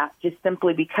recommend that just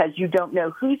simply because you don't know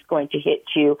who's going to hit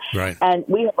you. Right. And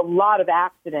we have a lot of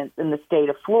accidents in the state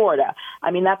of Florida.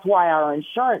 I mean, that's why our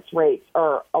insurance rates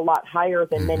are a lot higher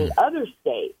than many other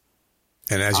states.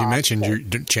 And as you mentioned, your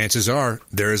chances are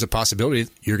there is a possibility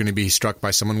you're going to be struck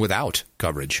by someone without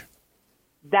coverage.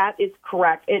 That is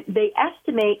correct. They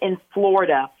estimate in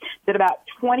Florida that about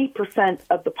 20%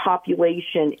 of the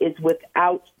population is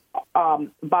without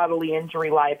bodily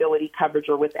injury liability coverage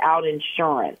or without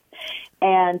insurance.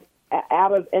 And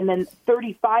then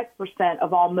 35%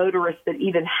 of all motorists that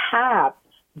even have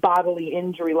bodily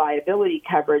injury liability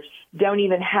coverage don't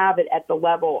even have it at the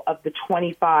level of the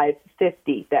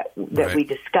 2550 that we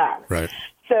discussed. Right.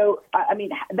 So, I mean,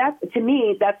 to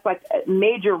me, that's like a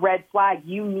major red flag.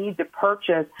 You need to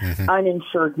purchase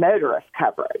uninsured motorist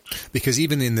coverage. Because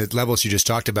even in the levels you just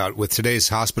talked about, with today's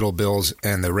hospital bills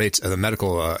and the rates of the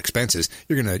medical expenses,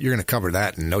 you're gonna cover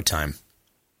that in no time.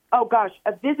 Oh, gosh,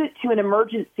 a visit to an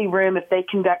emergency room, if they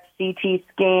conduct CT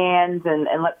scans and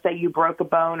let's say you broke a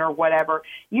bone or whatever,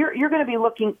 you're going to be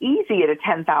looking easy at a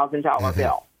 $10,000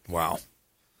 bill. Wow.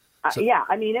 Yeah,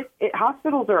 I mean,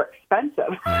 hospitals are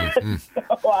expensive.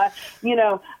 So,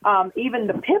 even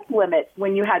the PIP limits,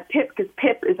 when you had PIP, because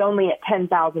PIP is only at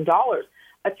 $10,000,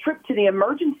 a trip to the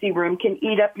emergency room can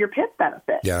eat up your PIP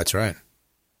benefit. Yeah, that's right.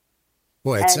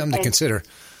 Boy, it's something to consider.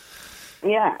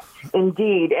 Yeah,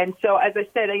 indeed. And so, as I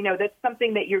said, that's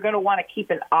something that you're going to want to keep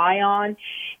an eye on.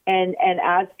 And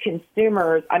as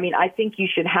consumers, I mean, I think you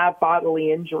should have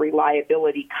bodily injury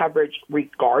liability coverage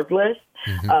regardless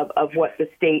of what the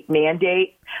state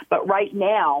mandates. But right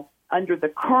now, under the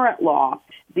current law,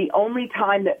 the only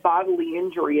time that bodily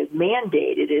injury is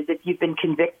mandated is if you've been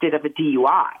convicted of a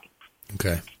DUI.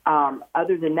 Okay.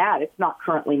 Other than that, it's not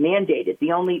currently mandated.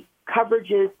 The only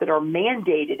coverages that are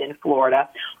mandated in Florida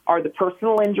are the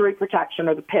personal injury protection,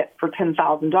 or the PIP, for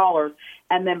 $10,000,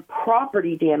 and then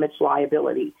property damage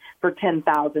liability for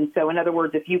 $10,000. So in other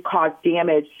words, if you cause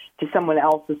damage to someone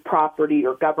else's property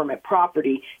or government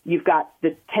property, you've got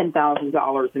the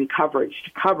 $10,000 in coverage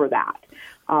to cover that.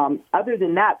 Other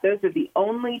than that, those are the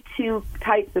only two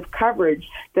types of coverage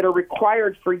that are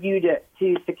required for you to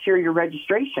secure your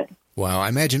registration. Wow. I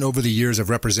imagine over the years of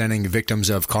representing victims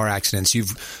of car accidents,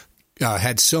 you've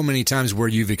had so many times where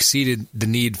you've exceeded the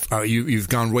need, you've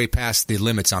gone way past the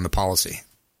limits on the policy.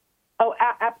 Oh,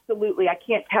 absolutely. I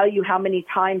can't tell you how many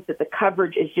times that the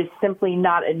coverage is just simply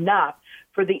not enough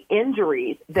for the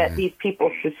injuries that these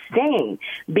people sustain.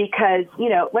 Because,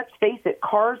 let's face it,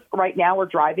 cars right now are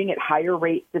driving at higher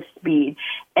rates of speed.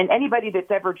 And anybody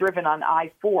that's ever driven on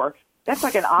I-4, that's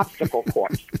like an obstacle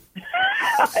course.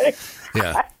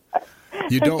 Yeah.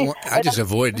 You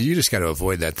just got to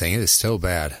avoid that thing. It is so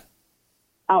bad.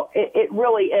 Oh, it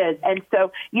really is. And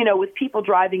so, with people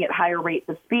driving at higher rates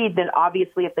of speed, then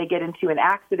obviously if they get into an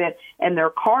accident and their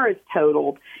car is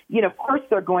totaled, of course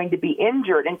they're going to be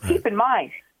injured. And keep in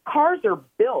mind, cars are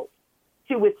built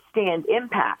to withstand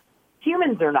impact.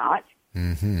 Humans are not.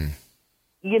 Mm-hmm.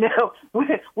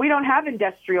 We don't have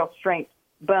industrial strength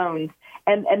bones,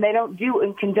 and they don't do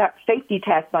and conduct safety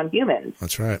tests on humans.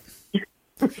 That's right.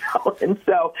 And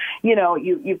so,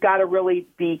 you've got to really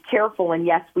be careful. And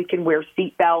yes, we can wear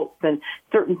seatbelts and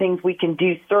certain things we can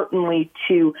do certainly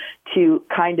to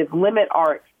kind of limit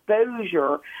our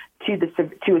exposure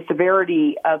to a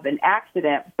severity of an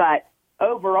accident. But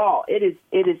overall, it is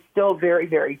still very,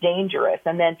 very dangerous.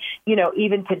 And then,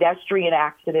 even pedestrian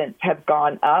accidents have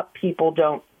gone up. People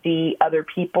don't see other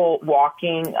people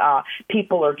walking.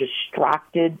 People are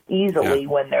distracted easily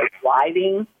when they're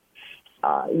driving.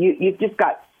 You've just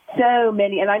got so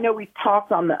many, and I know we've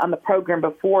talked on the program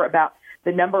before about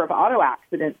the number of auto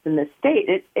accidents in this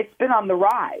state. It's been on the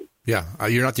rise. Yeah,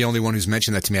 you're not the only one who's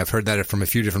mentioned that to me. I've heard that from a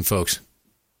few different folks.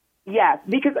 Yes,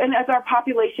 and as our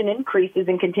population increases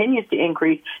and continues to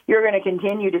increase, you're going to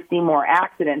continue to see more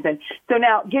accidents. And so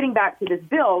now, getting back to this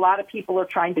bill, a lot of people are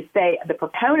trying to say, the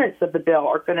proponents of the bill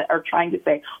are trying to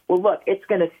say, well, look, it's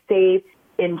going to save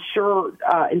insured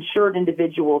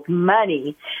individuals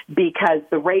money because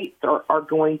the rates are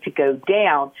going to go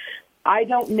down. I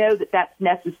don't know that that's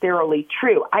necessarily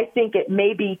true. I think it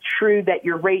may be true that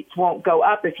your rates won't go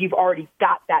up if you've already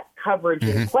got that coverage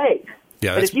in place.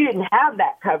 Yeah, but if you didn't have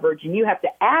that coverage and you have to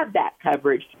add that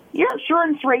coverage, your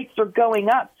insurance rates are going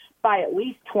up by at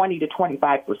least 20 to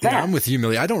 25%. Yeah, I'm with you,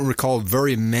 Millie. I don't recall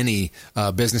very many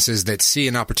businesses that see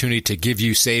an opportunity to give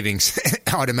you savings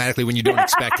automatically when you don't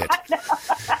expect it. No.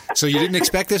 So you didn't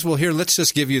expect this? Well, here, let's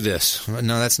just give you this.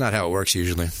 No, that's not how it works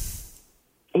usually.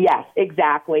 Yes,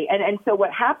 exactly. And so what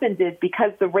happens is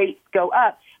because the rates go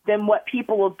up, then what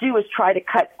people will do is try to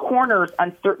cut corners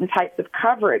on certain types of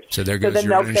coverage. So there goes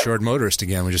your uninsured motorist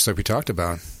again, just like we talked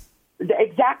about.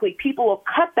 Exactly. People will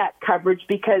cut that coverage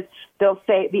because they'll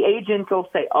say, the agents will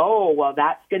say, oh, well,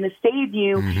 that's going to save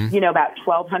you, about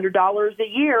 $1,200 a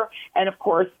year. And of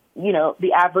course,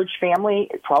 the average family,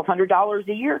 $1,200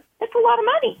 a year, that's a lot of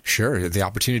money. Sure. The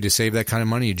opportunity to save that kind of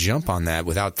money, you jump on that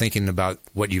without thinking about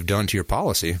what you've done to your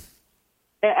policy.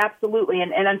 Absolutely.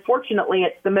 And unfortunately,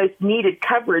 it's the most needed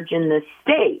coverage in this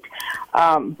state.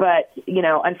 But,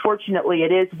 unfortunately,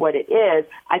 it is what it is.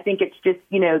 I think it's just,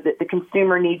 that the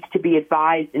consumer needs to be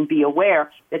advised and be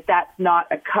aware that that's not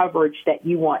a coverage that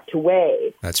you want to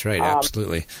waive. That's right.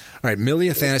 Absolutely. All right. Millie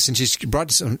Athanasson, she's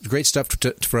brought some great stuff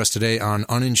for us today on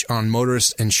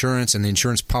motorist insurance and the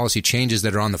insurance policy changes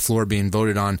that are on the floor being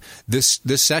voted on this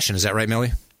session. Is that right,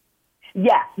 Millie?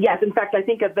 Yes. In fact, I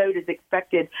think a vote is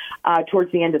expected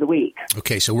towards the end of the week.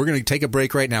 Okay, so we're going to take a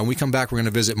break right now. When we come back, we're going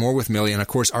to visit more with Millie. And, of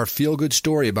course, our feel-good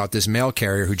story about this mail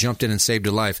carrier who jumped in and saved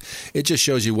your life. It just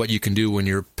shows you what you can do when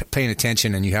you're paying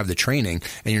attention and you have the training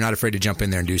and you're not afraid to jump in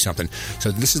there and do something. So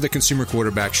this is the Consumer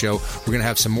Quarterback Show. We're going to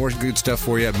have some more good stuff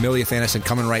for you. Millie Athanasson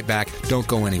coming right back. Don't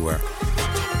go anywhere.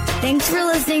 Thanks for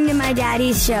listening to my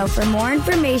daddy's show. For more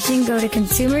information, go to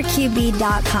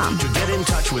ConsumerQB.com. To get in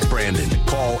touch with Brandon,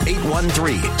 call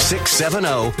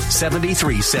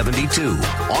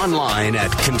 813-670-7372. Online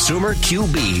at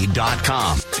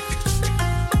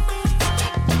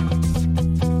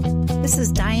ConsumerQB.com. This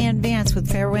is Diane Vance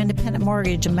with Fairway Independent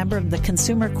Mortgage, a member of the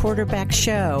Consumer Quarterback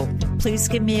Show. Please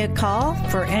give me a call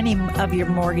for any of your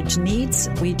mortgage needs.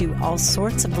 We do all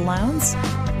sorts of loans.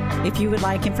 If you would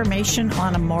like information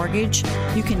on a mortgage,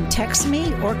 you can text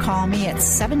me or call me at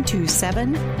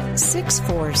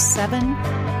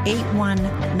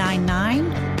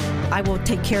 727-647-8199. I will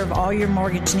take care of all your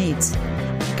mortgage needs.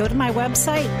 Go to my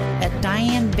website at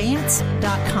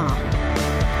dianevance.com.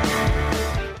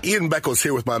 Ian Beckles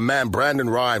here with my man, Brandon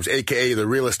Rhymes, a.k.a. the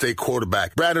real estate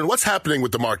quarterback. Brandon, what's happening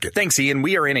with the market? Thanks, Ian.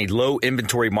 We are in a low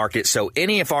inventory market, so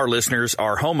any of our listeners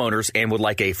are homeowners and would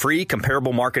like a free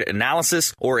comparable market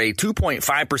analysis or a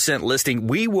 2.5% listing,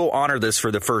 we will honor this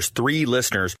for the first 3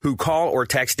 listeners who call or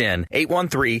text in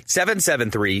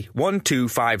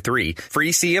 813-773-1253.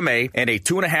 Free CMA and a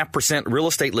 2.5% real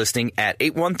estate listing at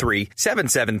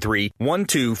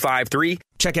 813-773-1253.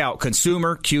 Check out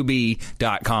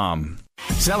ConsumerQB.com.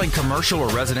 Selling commercial or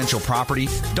residential property?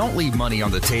 Don't leave money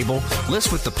on the table.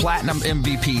 List with the Platinum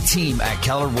MVP team at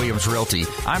Keller Williams Realty.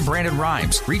 I'm Brandon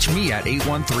Rhymes. Reach me at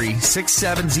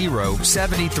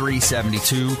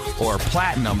 813-670-7372 or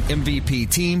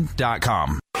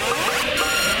PlatinumMVPteam.com.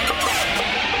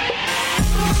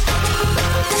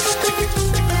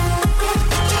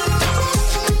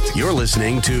 You're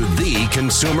listening to The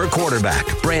Consumer Quarterback,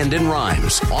 Brandon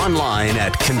Rhymes, online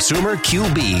at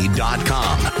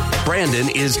ConsumerQB.com. Brandon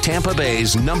is Tampa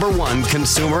Bay's #1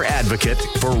 consumer advocate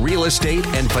for real estate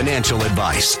and financial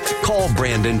advice. Call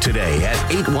Brandon today at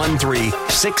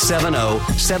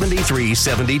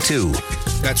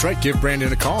 813-670-7372. That's right. Give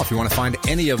Brandon a call if you want to find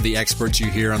any of the experts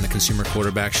you hear on the Consumer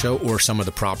Quarterback Show or some of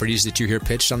the properties that you hear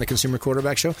pitched on the Consumer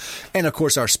Quarterback Show. And, of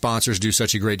course, our sponsors do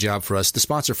such a great job for us. The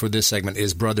sponsor for this segment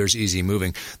is Brothers Easy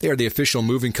Moving. They are the official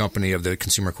moving company of the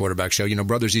Consumer Quarterback Show. You know,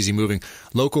 Brothers Easy Moving,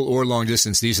 local or long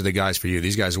distance, these are the guys for you.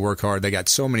 These guys work hard. They got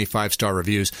so many 5-star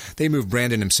reviews. They moved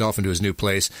Brandon himself into his new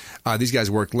place. These guys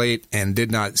worked late and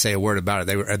did not say a word about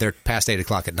it. They're past 8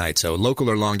 o'clock at night. So local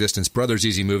or long distance, Brothers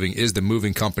Easy Moving is the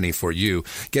moving company for you.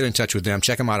 Get in touch with them.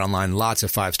 Check them out online. Lots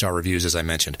of 5-star reviews, as I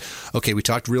mentioned. Okay, we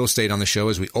talked real estate on the show,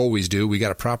 as we always do. We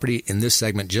got a property in this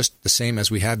segment just the same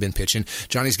as we have been pitching.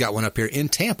 Johnny's got one up here in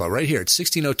Tampa, right here at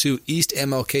 1602 East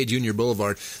MLK Jr.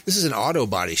 Boulevard. This is an auto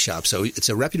body shop, so it's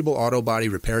a reputable auto body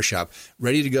repair shop,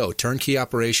 ready to go. Turnkey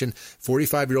operation,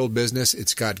 45-year-old business.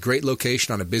 It's got great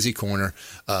location on a busy corner.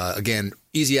 Again,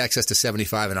 easy access to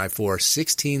 75 and I-4,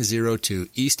 1602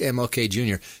 East MLK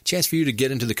Jr. Chance for you to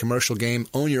get into the commercial game,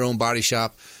 own your own body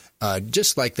shop.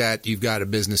 Just like that, you've got a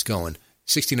business going.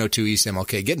 1602 East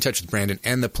MLK. Get in touch with Brandon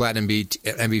and the Platinum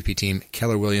MVP team,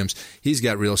 Keller Williams. He's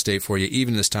got real estate for you,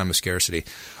 even in this time of scarcity.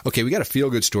 Okay, we got a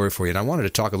feel-good story for you, and I wanted to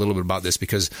talk a little bit about this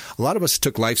because a lot of us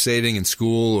took life-saving in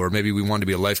school, or maybe we wanted to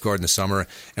be a lifeguard in the summer,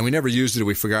 and we never used it or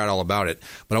we forgot all about it.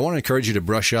 But I want to encourage you to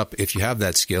brush up if you have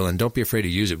that skill, and don't be afraid to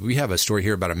use it. We have a story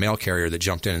here about a mail carrier that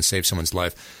jumped in and saved someone's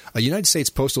life. A United States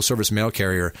Postal Service mail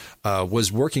carrier was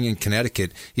working in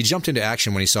Connecticut. He jumped into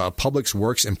action when he saw a Public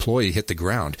Works employee hit the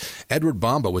ground. Edward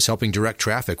Bomba was helping direct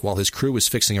traffic while his crew was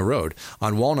fixing a road.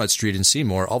 On Walnut Street in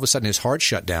Seymour, all of a sudden his heart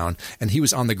shut down, and he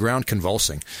was on the ground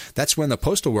convulsing. That's when the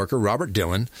postal worker, Robert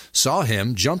Dillon, saw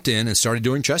him, jumped in, and started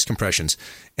doing chest compressions.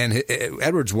 And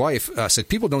Edward's wife said,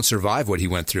 people don't survive what he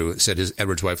went through, said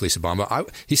Edward's wife, Lisa Bomba.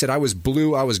 He said, I was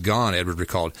blue, I was gone, Edward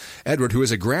recalled. Edward, who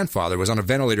is a grandfather, was on a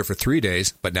ventilator for 3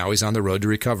 days, but now he's on the road to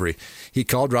recovery. He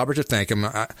called Robert to thank him.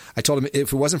 I told him,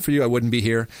 if it wasn't for you, I wouldn't be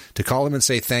here. To call him and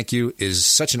say thank you is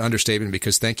such an understatement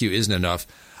because thank you isn't enough.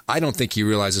 I don't think he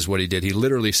realizes what he did. He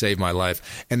literally saved my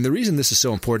life. And the reason this is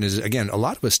so important is, again, a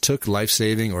lot of us took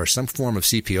life-saving or some form of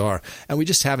CPR, and we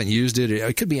just haven't used it.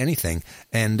 It could be anything.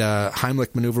 And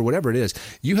Heimlich maneuver, whatever it is,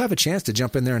 you have a chance to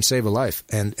jump in there and save a life.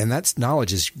 And that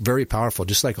knowledge is very powerful,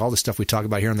 just like all the stuff we talk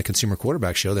about here on the Consumer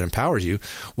Quarterback Show that empowers you.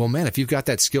 Well, man, if you've got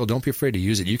that skill, don't be afraid to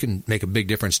use it. You can make a big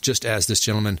difference, just as this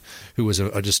gentleman who was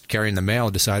just carrying the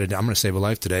mail decided, I'm going to save a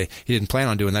life today. He didn't plan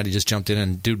on doing that. He just jumped in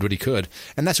and did what he could.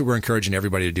 And that's what we're encouraging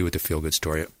everybody to do with the feel-good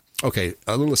story. Okay,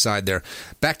 a little aside there.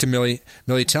 Back to Millie.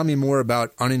 Millie, tell me more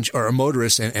about a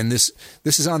motorist, and this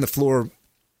is on the floor,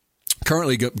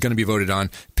 currently going to be voted on,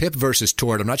 PIP versus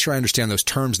tort. I'm not sure I understand those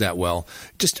terms that well.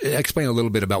 Just explain a little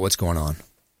bit about what's going on.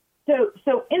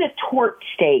 So in a tort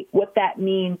state, what that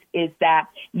means is that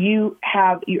you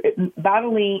have your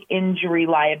bodily injury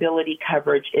liability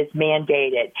coverage is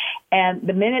mandated. And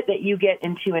the minute that you get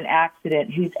into an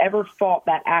accident, whose ever fault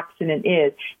that accident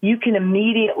is, you can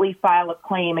immediately file a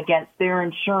claim against their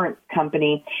insurance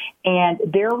company, and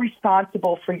they're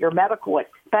responsible for your medical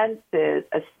expenses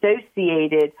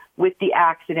associated with the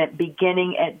accident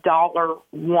beginning at $1.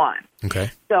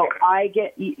 Okay. So I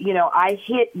hit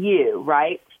you,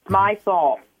 right? My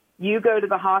fault. You go to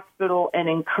the hospital and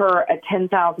incur a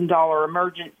 $10,000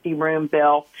 emergency room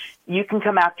bill. You can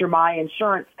come after my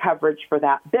insurance coverage for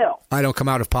that bill. I don't come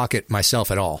out of pocket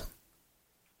myself at all.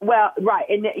 Well, right,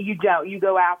 and you don't. You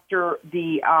go after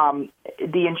the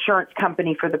insurance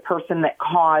company for the person that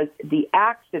caused the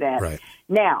accident. Right.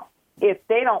 Now, if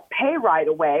they don't pay right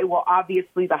away, well,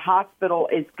 obviously the hospital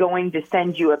is going to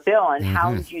send you a bill and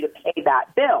hound you to pay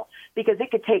that bill because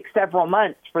it could take several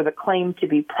months for the claim to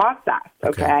be processed,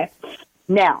 okay?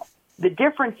 Now, the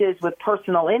difference is with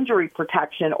personal injury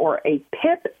protection or a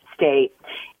PIP state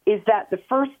is that the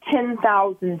first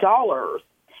 $10,000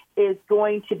 is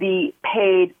going to be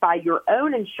paid by your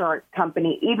own insurance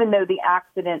company, even though the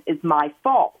accident is my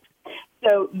fault.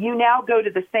 So you now go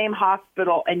to the same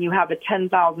hospital and you have a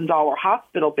 $10,000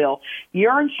 hospital bill.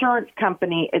 Your insurance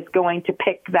company is going to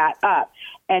pick that up.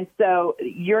 And so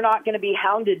you're not going to be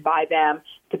hounded by them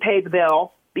to pay the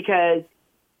bill because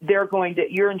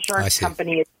your insurance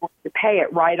company is going to pay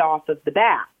it right off of the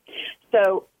bat.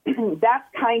 So that's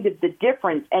kind of the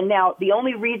difference. And now the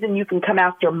only reason you can come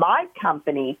after my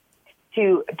company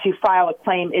to file a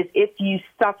claim is if you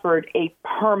suffered a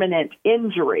permanent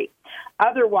injury.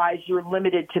 Otherwise, you're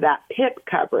limited to that PIP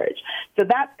coverage. So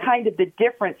that's kind of the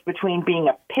difference between being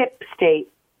a PIP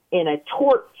state and a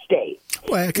tort state.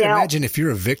 Well, I can imagine if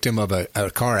you're a victim of a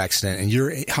car accident and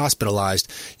you're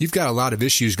hospitalized, you've got a lot of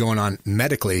issues going on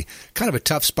medically. Kind of a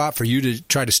tough spot for you to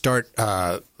try to start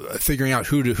figuring out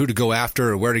who to go after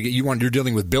or where to get. You're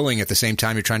dealing with billing at the same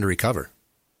time you're trying to recover.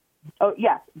 Oh,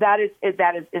 yes, that is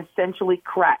essentially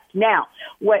correct. Now,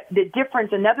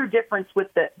 another difference with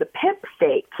the PIP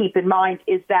state, keep in mind,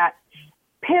 is that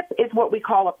PIP is what we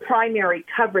call a primary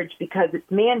coverage because it's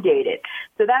mandated.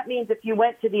 So that means if you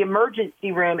went to the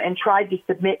emergency room and tried to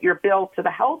submit your bill to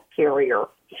the health carrier,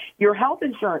 your health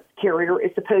insurance carrier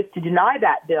is supposed to deny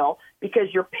that bill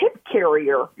because your PIP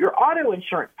carrier, your auto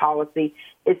insurance policy,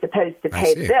 is supposed to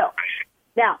pay the bill.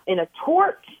 Now, in a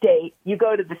tort state, you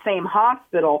go to the same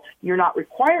hospital. You're not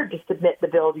required to submit the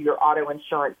bill to your auto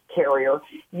insurance carrier.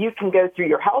 You can go through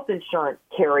your health insurance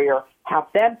carrier, have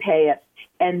them pay it,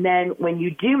 and then when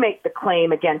you do make the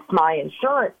claim against my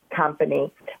insurance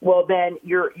company, well, then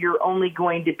you're only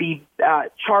going to be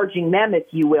charging them, if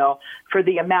you will, for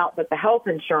the amount that the health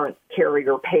insurance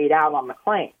carrier paid out on the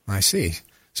claim. I see.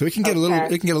 So it can get a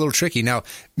little tricky. Now,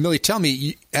 Millie, tell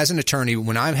me, as an attorney,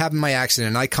 when I'm having my accident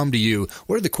and I come to you,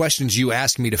 what are the questions you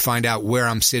ask me to find out where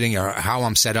I'm sitting or how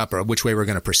I'm set up or which way we're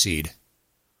going to proceed?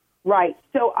 Right.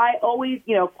 So I always,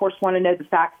 of course, want to know the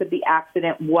facts of the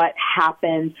accident, what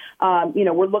happened.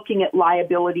 We're looking at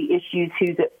liability issues,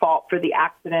 who's at fault for the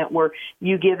accident. Were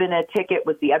you given a ticket?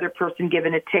 Was the other person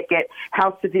given a ticket?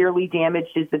 How severely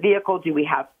damaged is the vehicle? Do we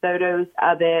have photos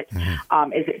of it?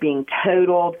 Is it being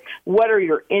totaled? What are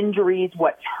your injuries?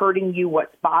 What's hurting you?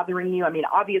 What's bothering you? I mean,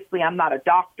 obviously, I'm not a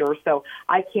doctor, so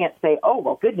I can't say, oh,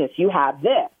 well, goodness, you have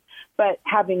this. But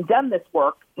having done this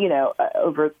work,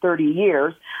 over 30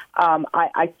 years,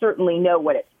 I certainly know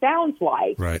what it sounds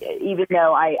like, even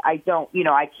though I don't,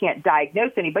 I can't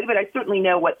diagnose anybody, but I certainly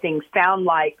know what things sound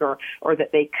like or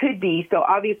that they could be. So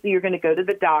obviously you're going to go to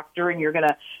the doctor and you're going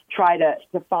to try to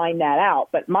find that out.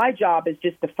 But my job is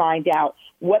just to find out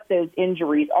what those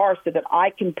injuries are so that I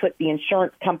can put the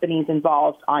insurance companies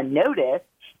involved on notice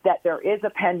that there is a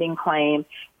pending claim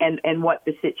and what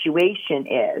the situation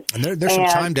is. And there's some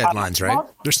time deadlines, right?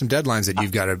 There's some deadlines that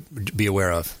you've got to be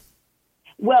aware of.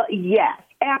 Well, yes,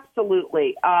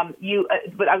 absolutely.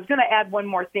 But I was going to add one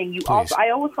more thing. I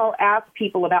also ask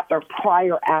people about their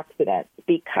prior accidents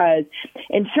because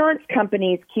insurance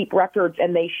companies keep records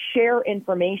and they share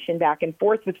information back and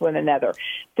forth with one another.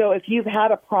 So if you've had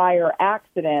a prior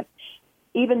accident,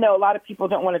 even though a lot of people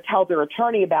don't want to tell their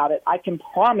attorney about it, I can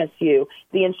promise you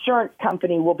the insurance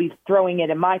company will be throwing it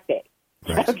in my face.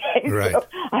 Right. Okay, right.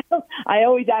 So I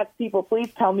always ask people, please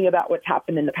tell me about what's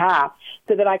happened in the past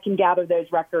so that I can gather those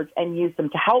records and use them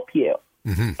to help you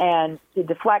and to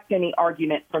deflect any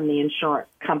argument from the insurance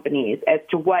companies as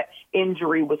to what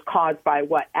injury was caused by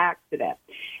what accident.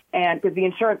 And because the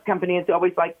insurance companies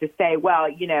always like to say, well,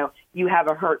 you have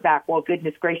a hurt back. Well,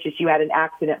 goodness gracious, you had an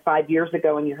accident 5 years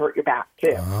ago and you hurt your back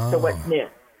too. So what's new?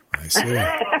 I see.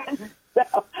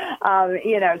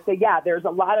 So yeah, there's a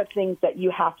lot of things that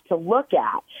you have to look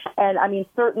at. And I mean,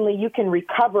 certainly you can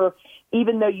recover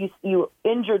even though you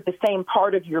injured the same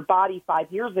part of your body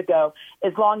 5 years ago,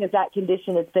 as long as that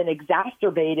condition has been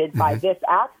exacerbated by this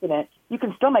accident, you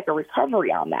can still make a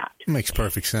recovery on that. It makes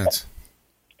perfect sense.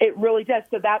 It really does.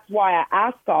 So that's why I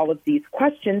ask all of these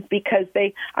questions, because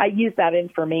I use that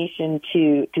information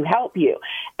to help you.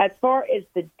 As far as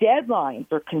the deadlines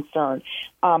are concerned,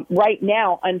 right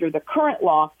now, under the current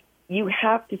law, you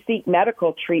have to seek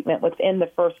medical treatment within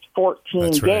the first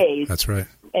 14 days. That's right.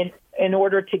 In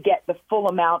order to get the full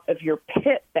amount of your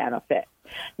PIP benefit.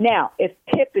 Now, if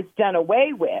PIP is done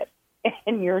away with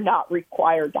and you're not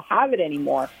required to have it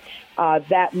anymore,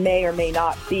 that may or may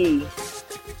not be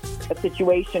a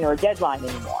situation or a deadline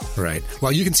anymore. Right.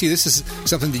 Well, you can see this is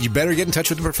something that you better get in touch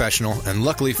with a professional. And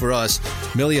luckily for us,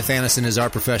 Millie Athanasson is our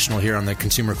professional here on the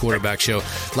Consumer Quarterback Show.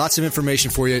 Lots of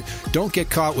information for you. Don't get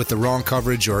caught with the wrong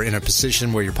coverage or in a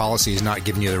position where your policy is not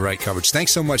giving you the right coverage.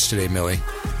 Thanks so much today, Millie.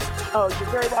 Oh, you're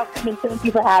very welcome, and thank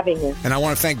you for having me. And I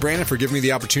want to thank Brandon for giving me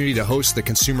the opportunity to host the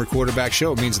Consumer Quarterback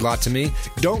Show. It means a lot to me.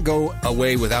 Don't go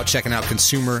away without checking out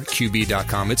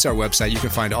ConsumerQB.com. It's our website. You can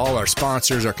find all our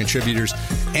sponsors, our contributors,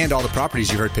 and all the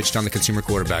properties you heard pitched on the Consumer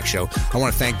Quarterback Show. I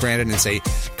want to thank Brandon and say,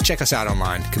 check us out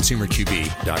online,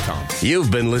 ConsumerQB.com. You've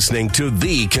been listening to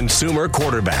The Consumer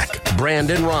Quarterback,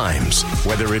 Brandon Rhymes.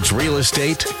 Whether it's real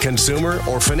estate, consumer,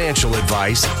 or financial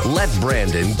advice, let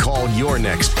Brandon call your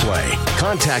next play.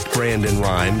 Contact Brandon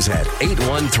Rhymes at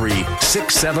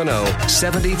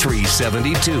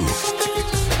 813-670-7372.